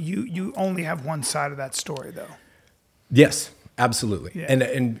getting, you only have one side of that story, though? Yes, absolutely. Yeah.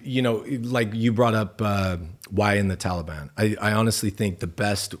 And you know, like you brought up why in the Taliban. I honestly think the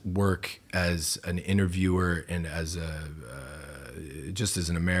best work as an interviewer and as just as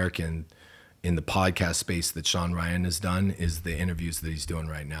an American in the podcast space that Sean Ryan has done is the interviews that he's doing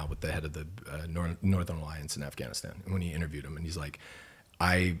right now with the head of the Northern Alliance in Afghanistan. And when he interviewed him, and he's like,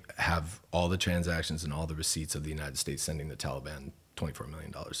 I have all the transactions and all the receipts of the United States sending the Taliban $24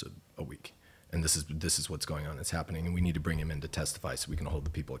 million a week. And this is what's going on. It's happening. And we need to bring him in to testify so we can hold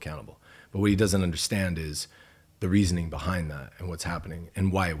the people accountable. But what he doesn't understand is the reasoning behind that and what's happening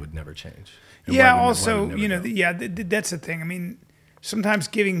and why it would never change. Yeah. Also, you know, that's the thing. I mean, sometimes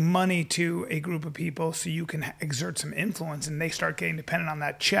giving money to a group of people so you can exert some influence and they start getting dependent on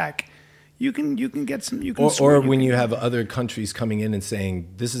that check, you can get some, or when you have other countries coming in and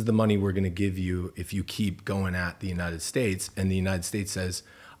saying, this is the money we're going to give you if you keep going at the United States, and the United States says,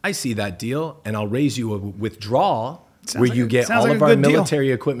 I see that deal and I'll raise you a withdrawal where you get all of our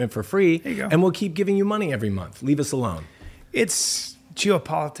military equipment for free and we'll keep giving you money every month. Leave us alone. It's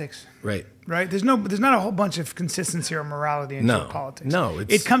geopolitics. Right. There's not a whole bunch of consistency or morality in geopolitics. No,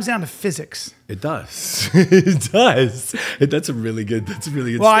 it comes down to physics. It does. It does. That's a really good. Well,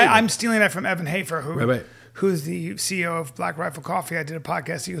 statement. I'm stealing that from Evan Hafer, who's the CEO of Black Rifle Coffee. I did a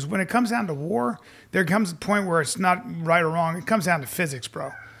podcast. He goes, when it comes down to war, there comes a point where it's not right or wrong. It comes down to physics,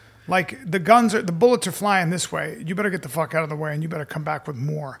 bro. Like the bullets are flying this way. You better get the fuck out of the way, and you better come back with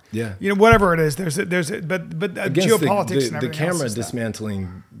more. Yeah. You know, whatever it is. But geopolitics. The camera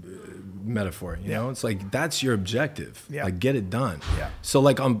dismantling metaphor. You know, it's like that's your objective. Yeah. Like get it done. Yeah. So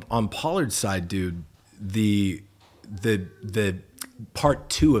like on Pollard's side, dude, the part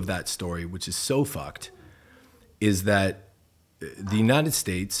 2 of that story, which is so fucked, is that the United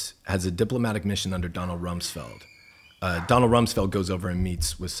States has a diplomatic mission under Donald Rumsfeld. Donald Rumsfeld goes over and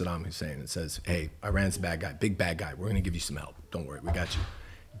meets with Saddam Hussein and says, hey, Iran's a bad guy, big bad guy. We're going to give you some help. Don't worry, we got you.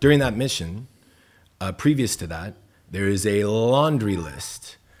 During that mission, previous to that, there is a laundry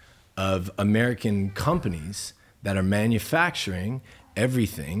list of American companies that are manufacturing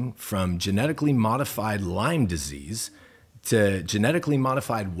everything from genetically modified Lyme disease to genetically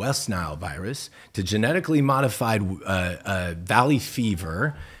modified West Nile virus to genetically modified valley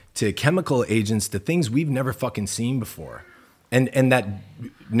fever to chemical agents, to things we've never fucking seen before. And that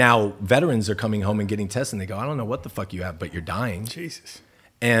now veterans are coming home and getting tested and they go, I don't know what the fuck you have, but you're dying. Jesus.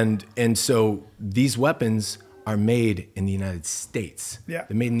 And so these weapons are made in the United States. Yeah.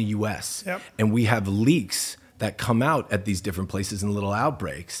 They're made in the US. Yep. And we have leaks that come out at these different places in little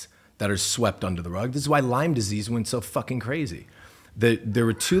outbreaks that are swept under the rug. This is why Lyme disease went so fucking crazy. There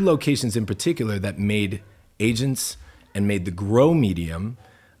were 2 locations in particular that made agents and made the grow medium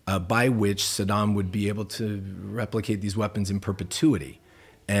by which Saddam would be able to replicate these weapons in perpetuity.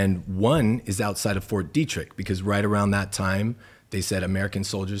 And one is outside of Fort Detrick, because right around that time, they said American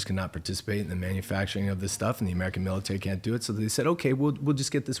soldiers cannot participate in the manufacturing of this stuff, and the American military can't do it. So they said, okay, we'll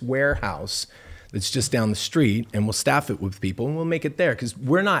just get this warehouse that's just down the street, and we'll staff it with people and we'll make it there because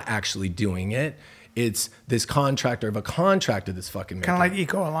we're not actually doing it. It's this contractor of a contractor that's fucking making Kind of like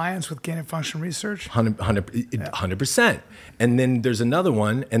Eco Alliance with gain of function research. 100%. And then there's another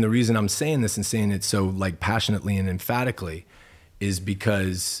one, and the reason I'm saying this and saying it so like passionately and emphatically is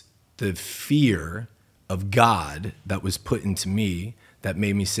because the fear of God that was put into me that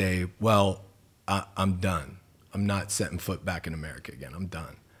made me say, well, I'm done. I'm not setting foot back in America again. I'm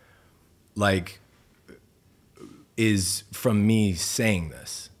done. Like, is from me saying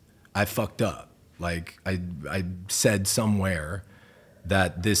this. I fucked up. Like, I said somewhere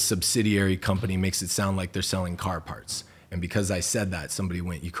that this subsidiary company makes it sound like they're selling car parts. And because I said that, somebody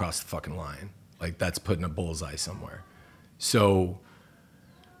went, you crossed the fucking line. Like, that's putting a bullseye somewhere. So,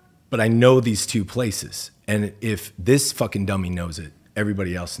 but I know these two places. And if this fucking dummy knows it,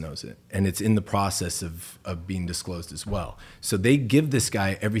 everybody else knows it. And it's in the process of being disclosed as well. So they give this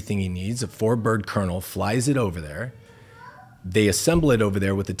guy everything he needs. A 4-bird colonel flies it over there. They assemble it over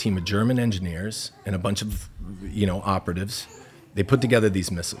there with a team of German engineers and a bunch of, operatives. They put together these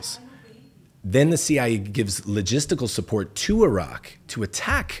missiles. Then the CIA gives logistical support to Iraq to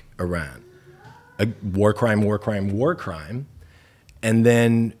attack Iran. A war crime, war crime, war crime. And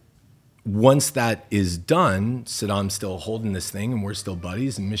then once that is done, Saddam's still holding this thing and we're still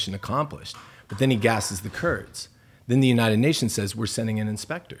buddies and mission accomplished. But then he gasses the Kurds. Then the United Nations says, we're sending in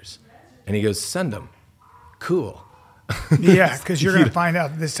inspectors. And he goes, send them. Cool. Yeah, because you're going to find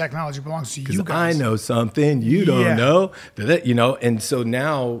out this technology belongs to you Because guys. I know something you don't know. And so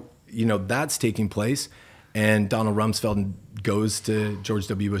now, that's taking place. And Donald Rumsfeld goes to George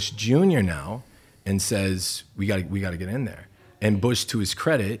W. Bush Jr. now and says, we got to get in there. And Bush, to his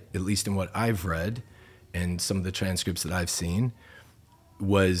credit, at least in what I've read and some of the transcripts that I've seen,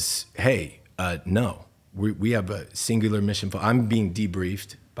 was, hey, no, we have a singular mission. I'm being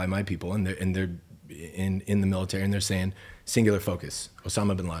debriefed by my people, and they're in the military, and they're saying, singular focus,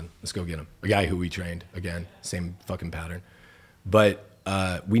 Osama bin Laden, let's go get him. A guy who we trained, again, same fucking pattern. But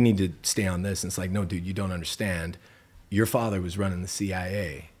we need to stay on this. And it's like, no, dude, you don't understand. Your father was running the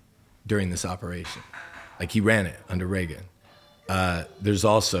CIA during this operation. Like, he ran it under Reagan. There's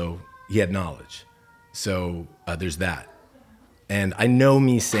also, he had knowledge. So there's that. And I know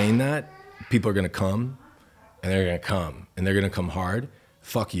me saying that, people are going to come, and they're going to come, and they're going to come hard.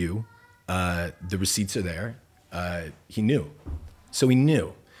 Fuck you. The receipts are there. He knew. So he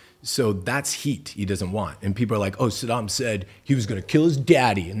knew. So that's heat he doesn't want. And people are like, oh, Saddam said he was going to kill his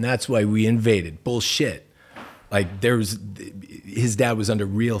daddy, and that's why we invaded. Bullshit. Like, his dad was under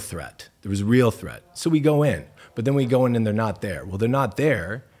real threat. There was real threat. So we go in. But then we go in and they're not there. Well, they're not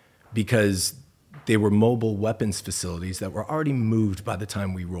there because they were mobile weapons facilities that were already moved by the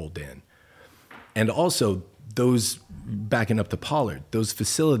time we rolled in. And also, those, backing up to Pollard, those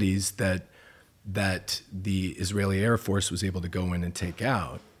facilities that the Israeli Air Force was able to go in and take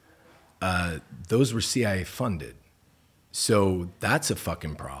out, those were CIA funded. So that's a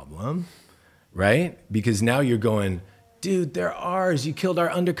fucking problem, right? Because now you're going, dude, they're ours. You killed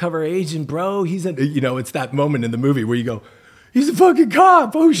our undercover agent, bro. It's that moment in the movie where you go, he's a fucking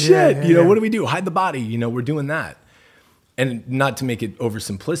cop. Oh shit. Yeah. What do we do? Hide the body. We're doing that. And not to make it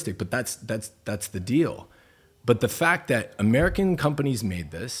oversimplistic, but that's the deal. But the fact that American companies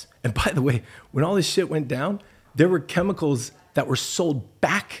made this, and by the way, when all this shit went down, there were chemicals that were sold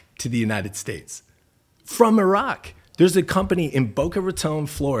back to the United States from Iraq. There's a company in Boca Raton,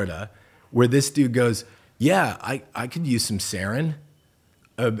 Florida, where this dude goes, yeah, I could use some sarin.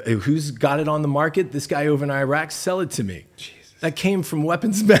 Who's got it on the market? This guy over in Iraq, sell it to me. Jesus. That came from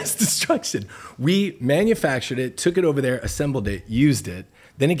weapons of mass destruction. We manufactured it, took it over there, assembled it, used it.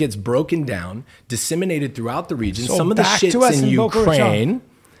 Then it gets broken down, disseminated throughout the region. So some of the back to shit's us in in Boca Raton. Ukraine,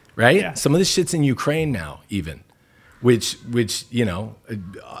 right? Yeah. Some of the shit's in Ukraine now, even. Which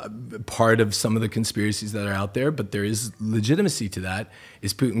part of some of the conspiracies that are out there, but there is legitimacy to that,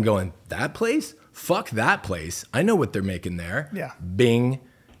 is Putin going, that place? Fuck that place. I know what they're making there. Yeah. Bing,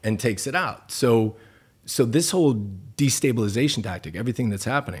 and takes it out. So this whole destabilization tactic, everything that's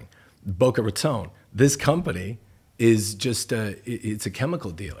happening, Boca Raton, this company is just it's a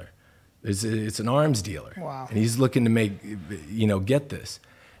chemical dealer. It's an arms dealer. Wow. And he's looking to get this.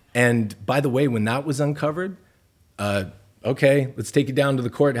 And by the way, when that was uncovered, okay, let's take you down to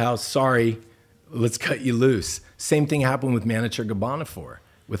the courthouse. Sorry, let's cut you loose. Same thing happened with Manager Gabanafor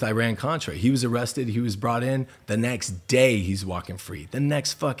with Iran-Contra. He was arrested. He was brought in. The next day, he's walking free. The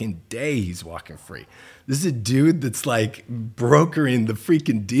next fucking day, he's walking free. This is a dude that's like brokering the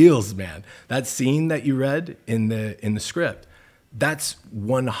freaking deals, man. That scene that you read in the script, that's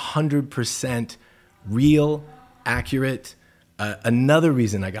 100% real, accurate. Another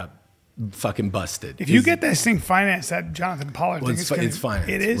reason I got fucking busted. If you get this thing financed, that Jonathan Pollard thing, it's financed.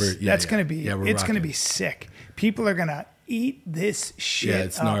 It is. That's going to be. Yeah, it's going to rocking. be sick. People are going to eat this shit. Yeah,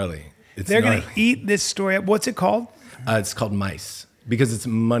 it's up. gnarly. They're going to eat this story up. What's it called? It's called Mice because it's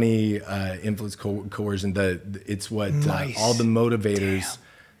money, influence, coercion. It's what all the motivators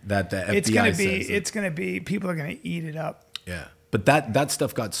that the FBI says. It's going to be. People are going to eat it up. Yeah, but that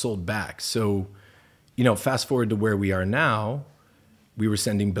stuff got sold back. So, fast forward to where we are now. We were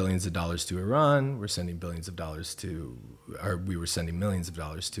sending billions of dollars to Iran. We were sending millions of dollars to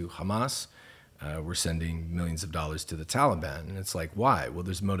Hamas. We're sending millions of dollars to the Taliban. And it's like, why? Well,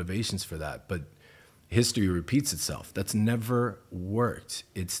 there's motivations for that. But history repeats itself. That's never worked.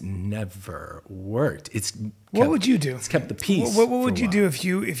 It's never worked. What would you do? It's kept the peace. What would you do if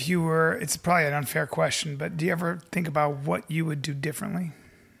you were? It's probably an unfair question, but do you ever think about what you would do differently?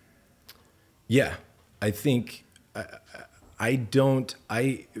 Yeah, I think I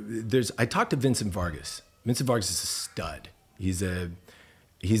talked to Vincent Vargas. Vincent Vargas is a stud. He's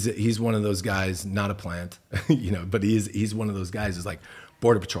one of those guys, not a plant, but he's one of those guys who's like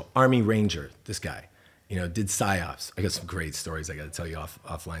Border Patrol, Army Ranger, this guy, did PSYOPs. I got some great stories I got to tell you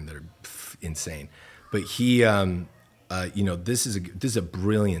offline that are insane. But he, this is a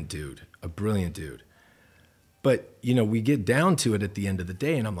brilliant dude, But, we get down to it at the end of the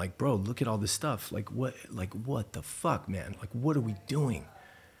day and I'm like, bro, look at all this stuff. Like what the fuck, man? Like, what are we doing?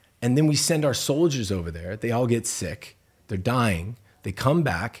 And then we send our soldiers over there. They all get sick. They're dying. They come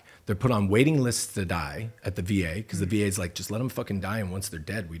back. They're put on waiting lists to die at the VA because the VA is like, just let them fucking die. And once they're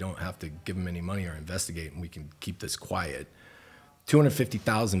dead, we don't have to give them any money or investigate and we can keep this quiet.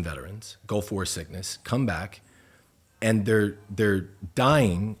 250,000 veterans, Gulf War sickness, come back. And they're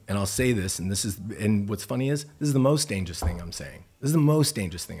dying, and I'll say this, and what's funny is, this is the most dangerous thing I'm saying.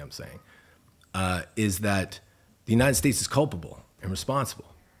 Is that the United States is culpable and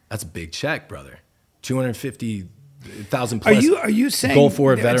responsible. That's a big check, brother. 250,000 plus. Are you saying Gulf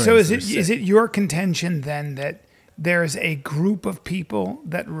War veterans? So is it your contention then that there's a group of people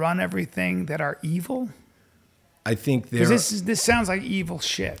that run everything that are evil? I think this sounds like evil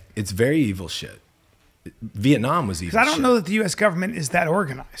shit. It's very evil shit. Vietnam was evil. Because I don't know that the U.S. government is that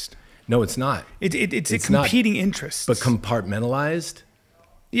organized. No, it's not. It's a competing interests. But compartmentalized.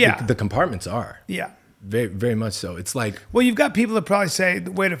 Yeah, the compartments are. Yeah, very, very much so. It's like, well, you've got people that probably say the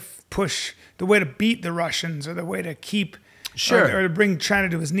way to beat the Russians, or the way to keep, or to bring China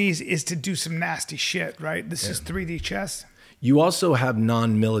to his knees is to do some nasty shit, right? This is 3D chess. You also have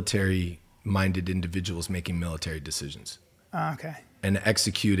non-military minded individuals making military decisions. Okay. And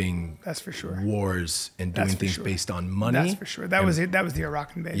executing that's for sure wars and doing things based on money. That's for sure. That was it. That was the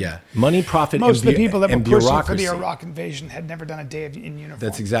Iraq invasion. Yeah, money, profit. Most of the people that were pushing bureaucracy for the Iraq invasion had never done a day in uniform.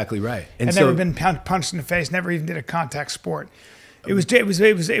 That's exactly right. And never been punched in the face. Never even did a contact sport. It was who was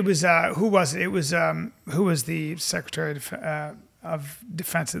it? It was who was the Secretary of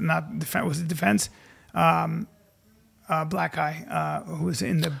Defense? Not defense. Was it Defense? Black guy who was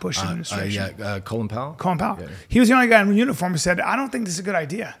in the Bush administration. Colin Powell. Colin Powell. Yeah. He was the only guy in uniform who said, "I don't think this is a good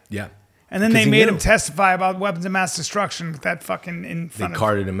idea." Yeah. And then they made him testify about weapons of mass destruction with that fucking in front of him. They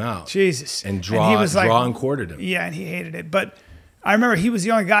carted him out. Jesus. And he was like, and quartered him. Yeah, and he hated it. But I remember he was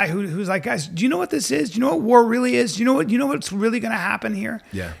the only guy who was like, guys, do you know what this is? Do you know what war really is? Do you know what's really going to happen here?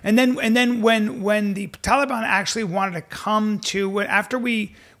 Yeah. And then when the Taliban actually wanted to come to, after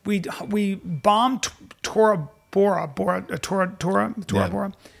we bombed Tora Bora, the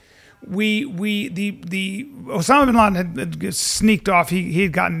Osama bin Laden had sneaked off. He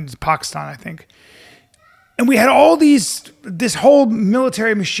had gotten to Pakistan, I think. And we had this whole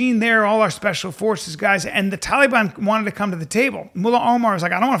military machine there, all our special forces guys, and the Taliban wanted to come to the table. Mullah Omar was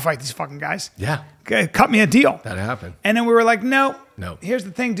like, I don't want to fight these fucking guys. Yeah. Cut me a deal. That happened. And then we were like, no. Here's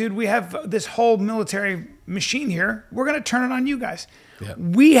the thing, dude. We have this whole military machine here. We're going to turn it on you guys. Yeah.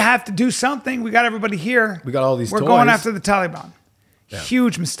 We have to do something. We got everybody here. We got all these We're toys. going after the Taliban. Yeah.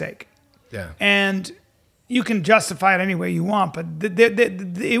 Huge mistake. Yeah. And you can justify it any way you want, but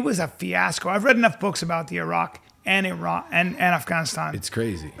it was a fiasco. I've read enough books about the Iraq and Afghanistan. It's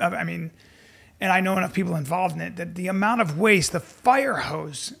crazy. I mean, and I know enough people involved in it that the amount of waste, the fire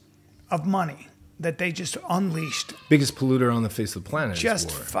hose of money that they just unleashed. Biggest polluter on the face of the planet. Just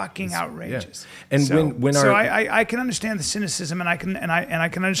is war. fucking outrageous. Yeah. And I can understand the cynicism, and I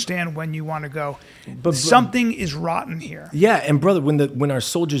can understand when you want to go. But something is rotten here. Yeah, and brother, when our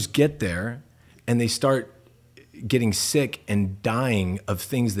soldiers get there, and they start getting sick and dying of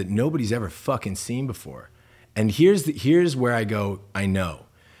things that nobody's ever fucking seen before, and here's where I go. I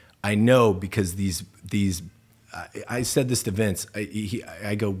know because these. I said this to Vince.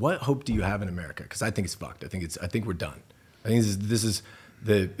 I go, what hope do you have in America? Because I think it's fucked. I think we're done. I think this is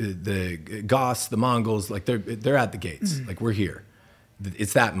the Goths, the Mongols, like they're at the gates. Like we're here.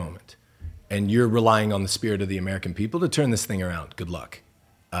 It's that moment. And you're relying on the spirit of the American people to turn this thing around. Good luck.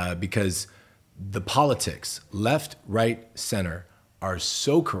 Because the politics, left, right, center, are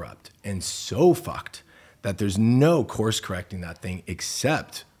so corrupt and so fucked that there's no course correcting that thing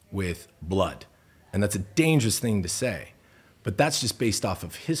except with blood. And that's a dangerous thing to say. But that's just based off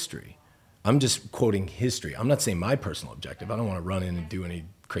of history. I'm just quoting history. I'm not saying my personal objective. I don't want to run in and do any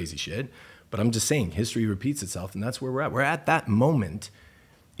crazy shit. But I'm just saying history repeats itself, and that's where we're at. We're at that moment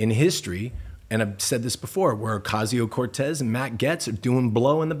in history, and I've said this before, where Ocasio-Cortez and Matt Gaetz are doing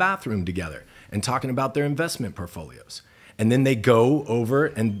blow in the bathroom together and talking about their investment portfolios. And then they go over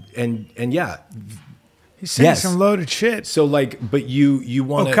and yeah. He's saying some loaded shit. So like, but you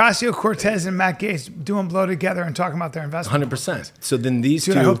want to... Ocasio-Cortez and Matt Gaetz doing blow together and talking about their investment. 100%. So then these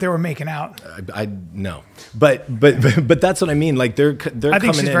Dude, two... I hope they were making out. I no. But that's what I mean. Like they're I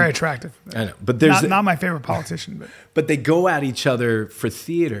think she's very attractive. I know. But there's... Not my favorite politician, but... But they go at each other for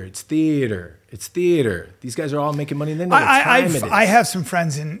theater. It's theater. It's theater. These guys are all making money. They know what time it is. I have some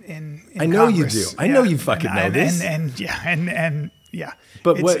friends in I know Congress. you do. I know you fucking know this. And yeah.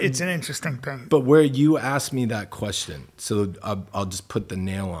 But it's an interesting thing. But where you asked me that question, so I'll just put the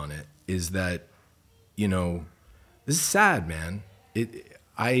nail on it, is that, you know, this is sad, man.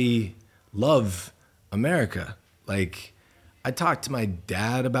 I love America. Like, I talked to my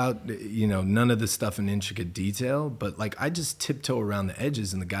dad about, you know, none of this stuff in intricate detail, but like I just tiptoe around the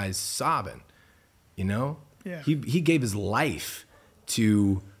edges and the guy's sobbing, you know? Yeah. He gave his life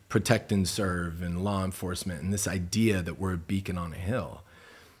to protect and serve and law enforcement and this idea that we're a beacon on a hill.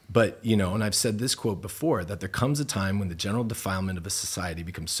 But, you know, and I've said this quote before, that there comes a time when the general defilement of a society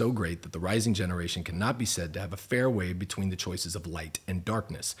becomes so great that the rising generation cannot be said to have a fair way between the choices of light and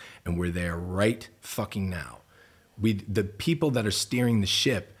darkness. And we're there right fucking now. The people that are steering the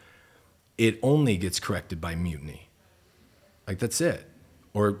ship, it only gets corrected by mutiny. Like, that's it.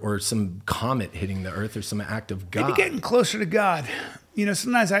 Or some comet hitting the earth or some act of God. Maybe getting closer to God. You know,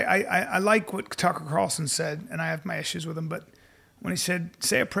 sometimes I like what Tucker Carlson said, and I have my issues with him, but when he said,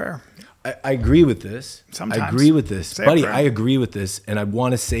 say a prayer. I agree with this. Sometimes. I agree with this. Say Buddy, I agree with this, and I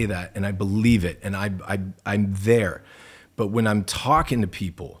want to say that, and I believe it, and I'm there. But when I'm talking to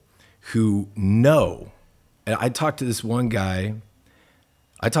people who know, and I talked to this one guy,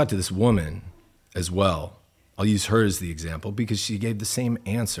 I talked to this woman as well. I'll use her as the example because she gave the same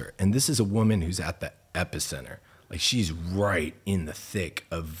answer. And this is a woman who's at the epicenter. Like, she's right in the thick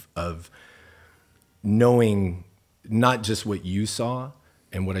of knowing not just what you saw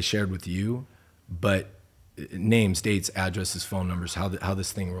and what I shared with you, but names, dates, addresses, phone numbers, how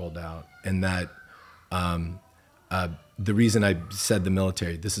this thing rolled out. And that the reason I said the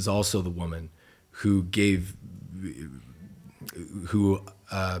military, this is also the woman who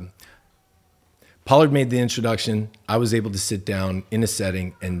Pollard made the introduction. I was able to sit down in a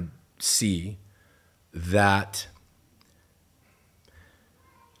setting and see that.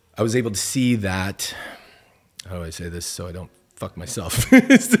 I was able to see that. How do I say this so I don't fuck myself?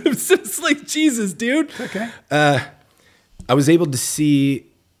 It's just like, Jesus, dude. Okay. I was able to see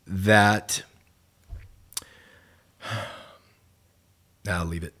that. Nah, I'll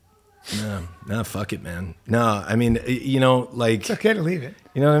leave it. No, fuck it, man. No, I mean, you know, like... It's okay to leave it.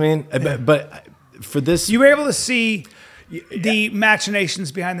 You know what I mean? Yeah. But for this... You were able to see the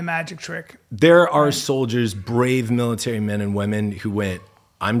machinations behind the magic trick. There are soldiers, brave military men and women who went,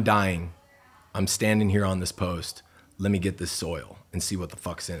 I'm dying. I'm standing here on this post. Let me get this soil and see what the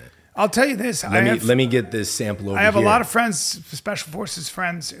fuck's in it. I'll tell you this. Let me get this sample over here. I have a lot of friends, special forces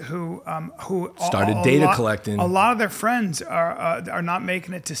friends, who started data collecting. A lot of their friends are not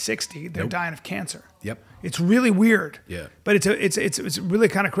making it to 60. They're dying of cancer. Yep. It's really weird. Yeah. But it's really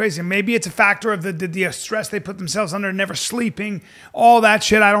kind of crazy. Maybe it's a factor of the stress they put themselves under, never sleeping, all that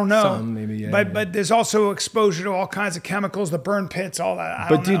shit. I don't know. Some maybe, yeah. But there's also exposure to all kinds of chemicals, the burn pits, all that.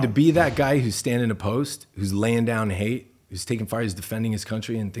 But dude, to be that guy who's standing a post, who's laying down hate, who's taking fire, who's defending his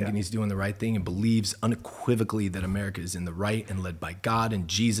country and thinking he's doing the right thing and believes unequivocally that America is in the right and led by God and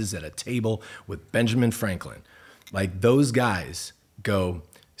Jesus at a table with Benjamin Franklin. Like, those guys go,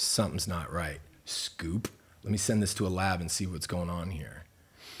 something's not right. Scoop. Let me send this to a lab and see what's going on here.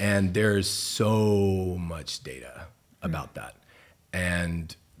 And there's so much data about that.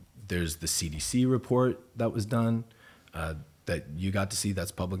 And there's the CDC report that was done that you got to see.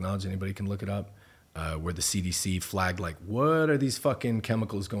 That's public knowledge. Anybody can look it up. Where the CDC flagged, like, what are these fucking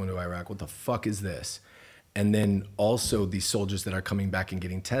chemicals going to Iraq? What the fuck is this? And then also these soldiers that are coming back and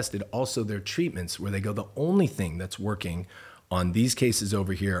getting tested, also their treatments, where they go, the only thing that's working on these cases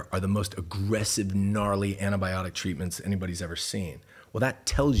over here are the most aggressive, gnarly antibiotic treatments anybody's ever seen. Well, that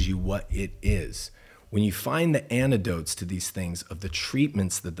tells you what it is. When you find the antidotes to these things of the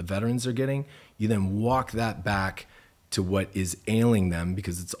treatments that the veterans are getting, you then walk that back to what is ailing them,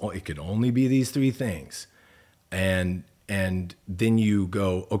 because it could only be these three things. And then you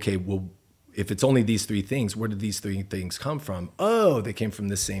go, okay, well, if it's only these three things, where did these three things come from? Oh, they came from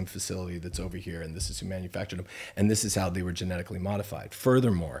this same facility that's over here, and this is who manufactured them, and this is how they were genetically modified.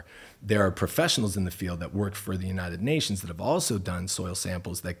 Furthermore, there are professionals in the field that work for the United Nations that have also done soil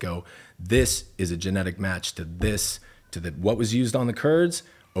samples that go, this is a genetic match to this, what was used on the Kurds,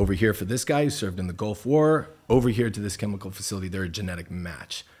 over here for this guy who served in the Gulf War, over here to this chemical facility, they're a genetic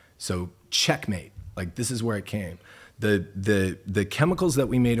match. So checkmate, like this is where it came. The chemicals that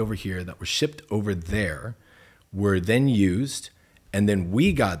we made over here that were shipped over there were then used, and then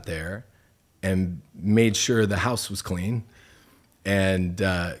we got there and made sure the house was clean, and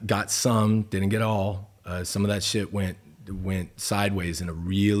got some, didn't get all. Some of that shit went sideways in a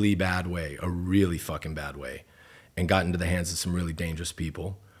really bad way, a really fucking bad way, and got into the hands of some really dangerous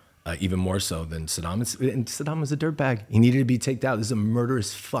people, even more so than Saddam. And Saddam was a dirtbag. He needed to be taken out. This is a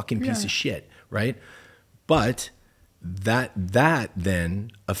murderous fucking piece of shit, right? But that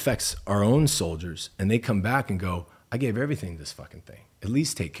then affects our own soldiers, and they come back and go, I gave everything to this fucking thing. At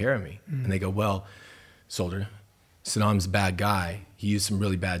least take care of me. And they go, well, soldier, Saddam's a bad guy. He used some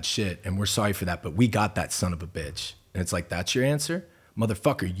really bad shit, and we're sorry for that, but we got that son of a bitch. And it's like, that's your answer?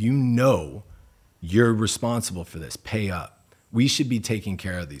 Motherfucker, you know you're responsible for this. Pay up. We should be taking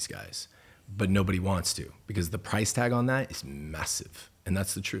care of these guys, but nobody wants to, because the price tag on that is massive, and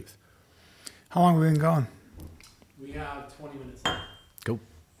that's the truth. How long have we been going? We have 20 minutes left. Go.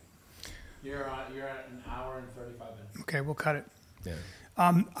 You're at an hour and 35 minutes. Okay, we'll cut it. Yeah.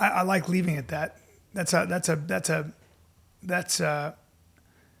 I like leaving it that. That's a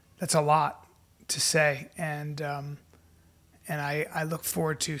lot to say, and I look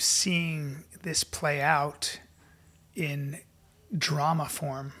forward to seeing this play out in drama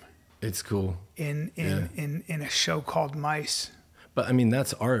form. It's cool. In a show called Mice. But I mean,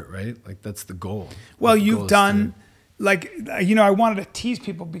 that's art, right? Like that's the goal. Well, the you've goal done, I wanted to tease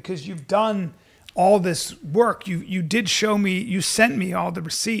people because you've done all this work. You did show me, you sent me all the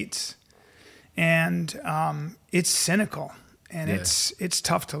receipts, and it's cynical, and it's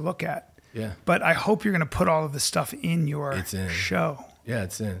tough to look at. Yeah. But I hope you're going to put all of this stuff in your show. Yeah,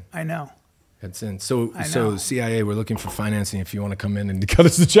 it's in. I know. It's in. So CIA, we're looking for financing if you want to come in and cut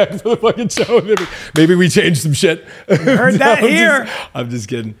us a check for the fucking show. Maybe we change some shit. Heard that here. I'm just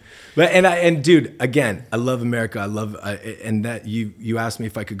kidding. But and dude, again, I love America. I love and that you asked me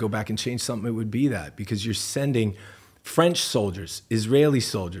if I could go back and change something, it would be that, because you're sending French soldiers, Israeli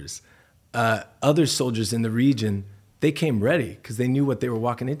soldiers, other soldiers in the region. They came ready because they knew what they were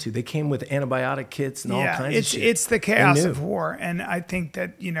walking into. They came with antibiotic kits and all kinds of shit. It's the chaos of war, and I think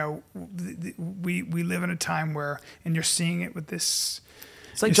that we live in a time where, and you're seeing it with this.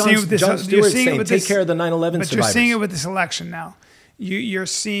 It's like John Stewart saying, "Take care of the 9/11 survivors." But you're seeing it with this election now. You're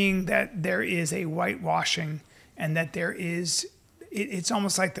seeing that there is a whitewashing, and that there is. It's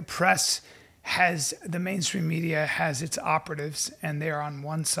almost like the press has, the mainstream media has its operatives, and they're on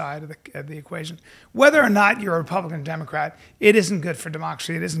one side of the equation. Whether or not you're a Republican or Democrat, it isn't good for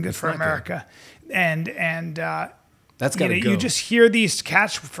democracy. It isn't good for America. Good. And that's got to go. You just hear these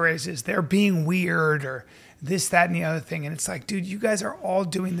catchphrases. They're being weird, or this, that, and the other thing. And it's like, dude, you guys are all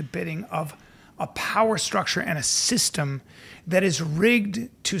doing the bidding of a power structure and a system that is rigged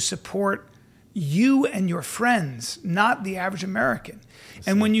to support you and your friends, not the average American.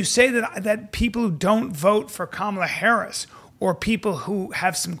 And when you say that people who don't vote for Kamala Harris or people who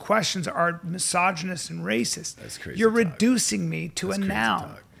have some questions are misogynist and racist, that's crazy. You're reducing me to a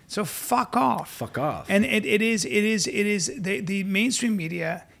noun. So fuck off. Fuck off. And it is the mainstream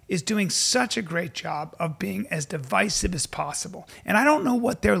media is doing such a great job of being as divisive as possible. And I don't know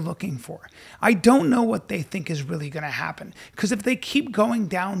what they're looking for. I don't know what they think is really going to happen. Because if they keep going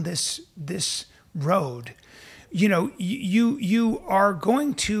down this road, you are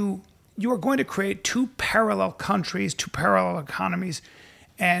going to create two parallel countries, two parallel economies,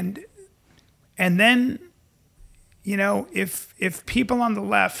 and then, if people on the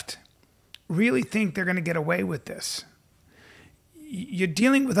left really think they're going to get away with this, you're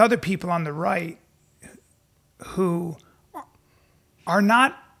dealing with other people on the right who are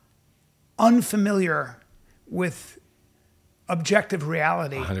not unfamiliar with objective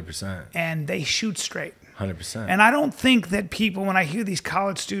reality. 100%. And they shoot straight. 100%. And I don't think that people, when I hear these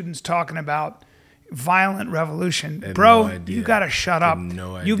college students talking about violent revolution, bro, you got to shut up.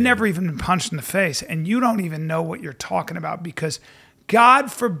 You've never even been punched in the face, and you don't even know what you're talking about, because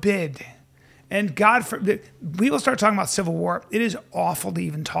God forbid, And God, we will start talking about civil war. It is awful to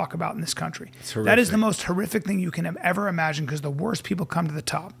even talk about in this country. It's horrific. That is the most horrific thing you can ever imagine because the worst people come to the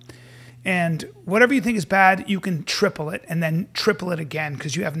top. And whatever you think is bad, you can triple it and then triple it again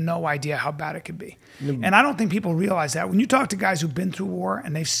because you have no idea how bad it could be. And I don't think people realize that. When you talk to guys who've been through war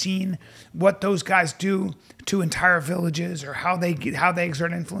and they've seen what those guys do to entire villages or how they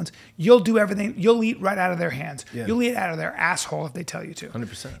exert influence, you'll do everything. You'll eat right out of their hands. Yeah. You'll eat out of their asshole if they tell you to.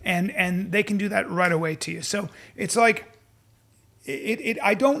 100%. And they can do that right away to you. So it's like,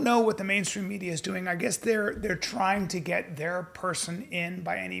 I don't know what the mainstream media is doing. I guess they're trying to get their person in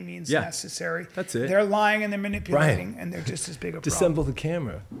by any means necessary. That's it. They're lying and they're manipulating, Brian, and they're just as big a disassemble problem. the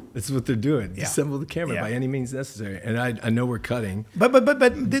camera. This is what they're doing. Yeah. Disassemble the camera Yeah. by any means necessary. And I know we're cutting. But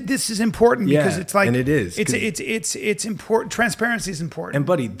this is important because it's like and it is. It's important. Transparency is important. And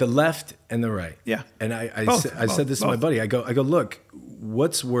buddy, the left and the right. Yeah. And I Both, said this to my buddy. I go, look,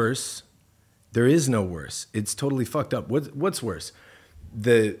 what's worse? There is no worse. It's totally fucked up. What's worse?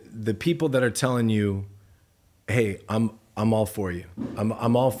 The people that are telling you, hey, I'm all for you.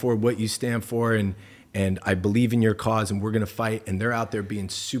 I'm all for what you stand for, and I believe in your cause, and we're gonna fight. And they're out there being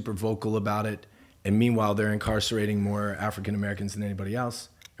super vocal about it. And meanwhile, they're incarcerating more African Americans than anybody else.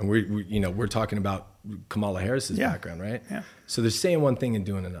 And we're talking about Kamala Harris's background, right? Yeah. So they're saying one thing and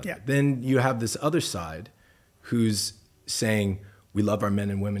doing another. Yeah. Then you have this other side, who's saying, we love our men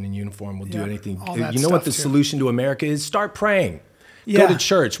and women in uniform. We'll do anything. All that You know what stuff, the too. solution to America is? Start praying. Yeah. Go to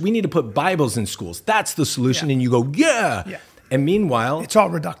church. We need to put Bibles in schools. That's the solution. Yeah. And you go, yeah. Yeah. And meanwhile, it's all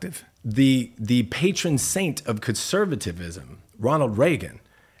reductive. the patron saint of conservatism, Ronald Reagan,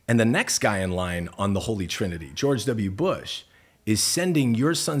 and the next guy in line on the Holy Trinity, George W. Bush, is sending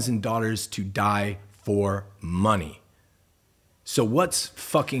your sons and daughters to die for money. So what's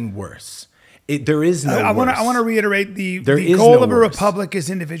fucking worse? There is no I worse. want to reiterate the is goal no of a worse. republic is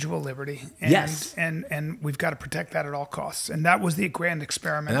individual liberty. And, Yes. and we've got to protect that at all costs. And that was the grand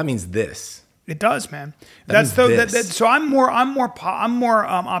experiment. And that means this. It does, man. That means this. So I'm more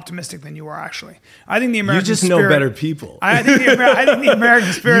optimistic than you are actually. I think the American You just spirit, know better people. I think the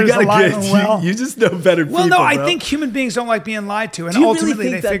American spirit is alive and well. You just know better people. Well, no, I bro. think human beings don't like being lied to, and Do you ultimately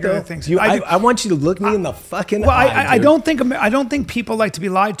really think they that, figure though? out things. I want you to look me in the fucking Well, eye. I dude. don't think people like to be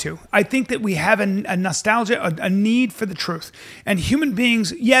lied to. I think that we have a nostalgia, a need for the truth. And human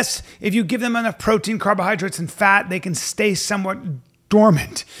beings, yes, if you give them enough protein, carbohydrates, and fat, they can stay somewhat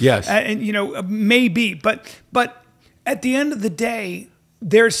dormant. Yes. And maybe, but at the end of the day,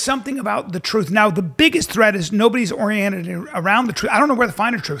 there's something about the truth. Now, the biggest threat is nobody's oriented around the truth. I don't know where to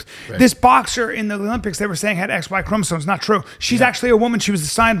find the truth. Right. This boxer in the Olympics, they were saying had XY chromosomes. Not true. She's actually a woman. She was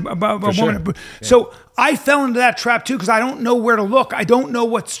assigned a woman. sure. So I fell into that trap too because I don't know where to look. I don't know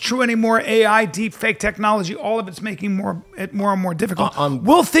what's true anymore. AI, deep fake technology, all of it's making it more and more difficult.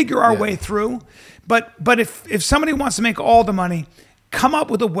 We'll figure our way through. But if somebody wants to make all the money, come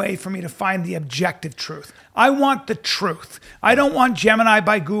up with a way for me to find the objective truth. I want the truth. I don't want Gemini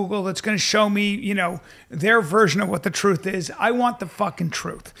by Google that's going to show me, their version of what the truth is. I want the fucking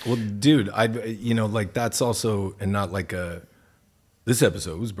truth. Well, dude, that's also, and not like this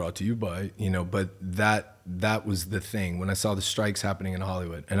episode was brought to you by, but that was the thing when I saw the strikes happening in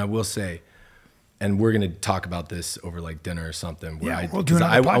Hollywood. And I will say, and we're going to talk about this over like dinner or something. Where we'll do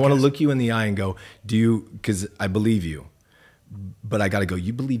another I want to podcast. look you in the eye and go, because I believe you. But I got to go,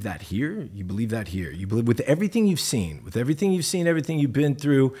 you believe that here? You believe that here? You believe with everything you've seen, everything you've been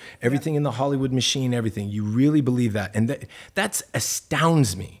through, everything in the Hollywood machine, everything, you really believe that. And that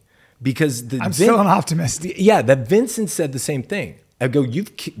astounds me because I'm still an optimist. Yeah, that Vincent said the same thing. I go,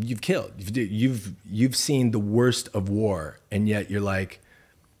 you've killed, you've seen the worst of war. And yet you're like,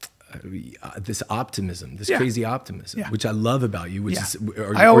 this optimism, this crazy optimism, which I love about you, which is,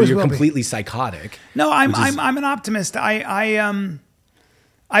 or you're completely psychotic. No, I'm an optimist. I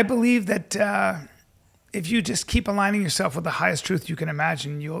believe that if you just keep aligning yourself with the highest truth you can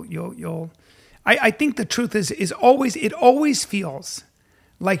imagine, you'll. I think the truth is always. It always feels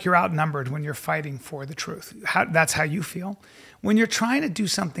like you're outnumbered when you're fighting for the truth. That's how you feel when you're trying to do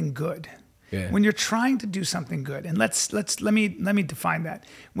something good. Yeah. When you're trying to do something good, and let me define that.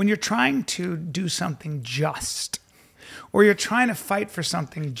 When you're trying to do something just, or you're trying to fight for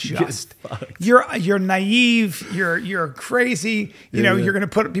something just, you're naive, you're crazy. You're going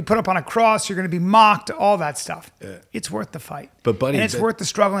to be put up on a cross. You're going to be mocked. All that stuff. Yeah. It's worth the fight. But buddy, and it's worth the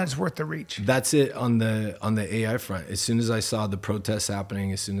struggle, and it's worth the reach. That's it on the AI front. As soon as I saw the protests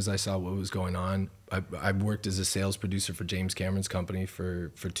happening, as soon as I saw what was going on. I worked as a sales producer for James Cameron's company for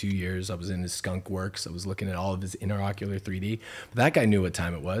 2 years. I was in his skunk works. I was looking at all of his interocular 3D. But that guy knew what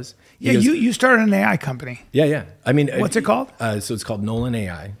time it was. You started an AI company. Yeah. I mean, what's it called? So it's called Nolan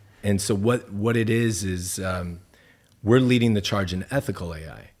AI. And so what it is we're leading the charge in ethical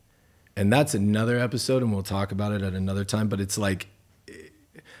AI. And that's another episode, and we'll talk about it at another time. But it's like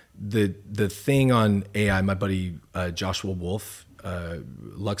the thing on AI, my buddy Joshua Wolf,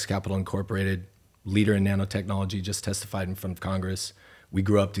 Lux Capital Incorporated, leader in nanotechnology, just testified in front of Congress. We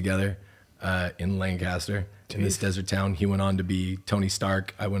grew up together in Lancaster, in this desert town. He went on to be Tony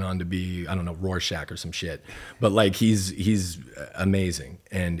Stark. I went on to be, I don't know, Rorschach or some shit. But like he's amazing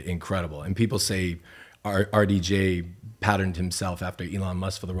and incredible. And people say RDJ patterned himself after Elon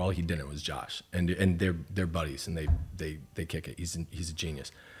Musk for the role. He didn't. It was Josh. And they're buddies, and they kick it. He's a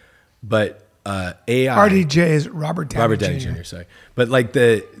genius. But AI, RDJ is Robert Downey Jr. Sorry, but like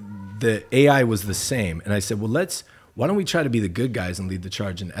the AI was the same, and I said, well, why don't we try to be the good guys and lead the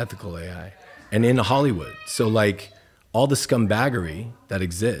charge in ethical AI and in Hollywood? So like all the scumbaggery that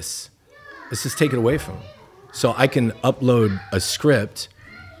exists, let's just take it away from them. So I can upload a script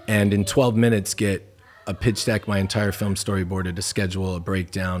and in 12 minutes get a pitch deck, my entire film storyboarded, a schedule, a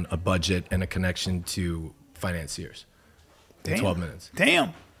breakdown, a budget, and a connection to financiers in 12 minutes.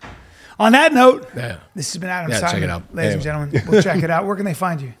 Damn. On that note, Yeah. this has been Adam Yeah, Simon. check it out. Ladies and Anyway. gentlemen, we'll check it out. Where can they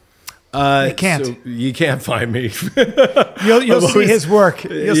find you? They can't. So you can't find me. You'll see his work.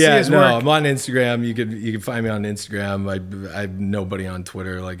 You'll see his work. I'm on Instagram. You can find me on Instagram. I have nobody on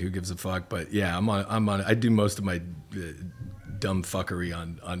Twitter. Like, who gives a fuck? But yeah, I'm on. I do most of my dumb fuckery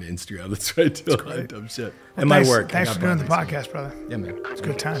on Instagram. That's what I do. All my dumb shit. And my work. Thanks for doing the podcast, brother. Yeah, man. It's a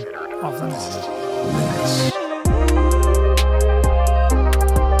good time. Off limits.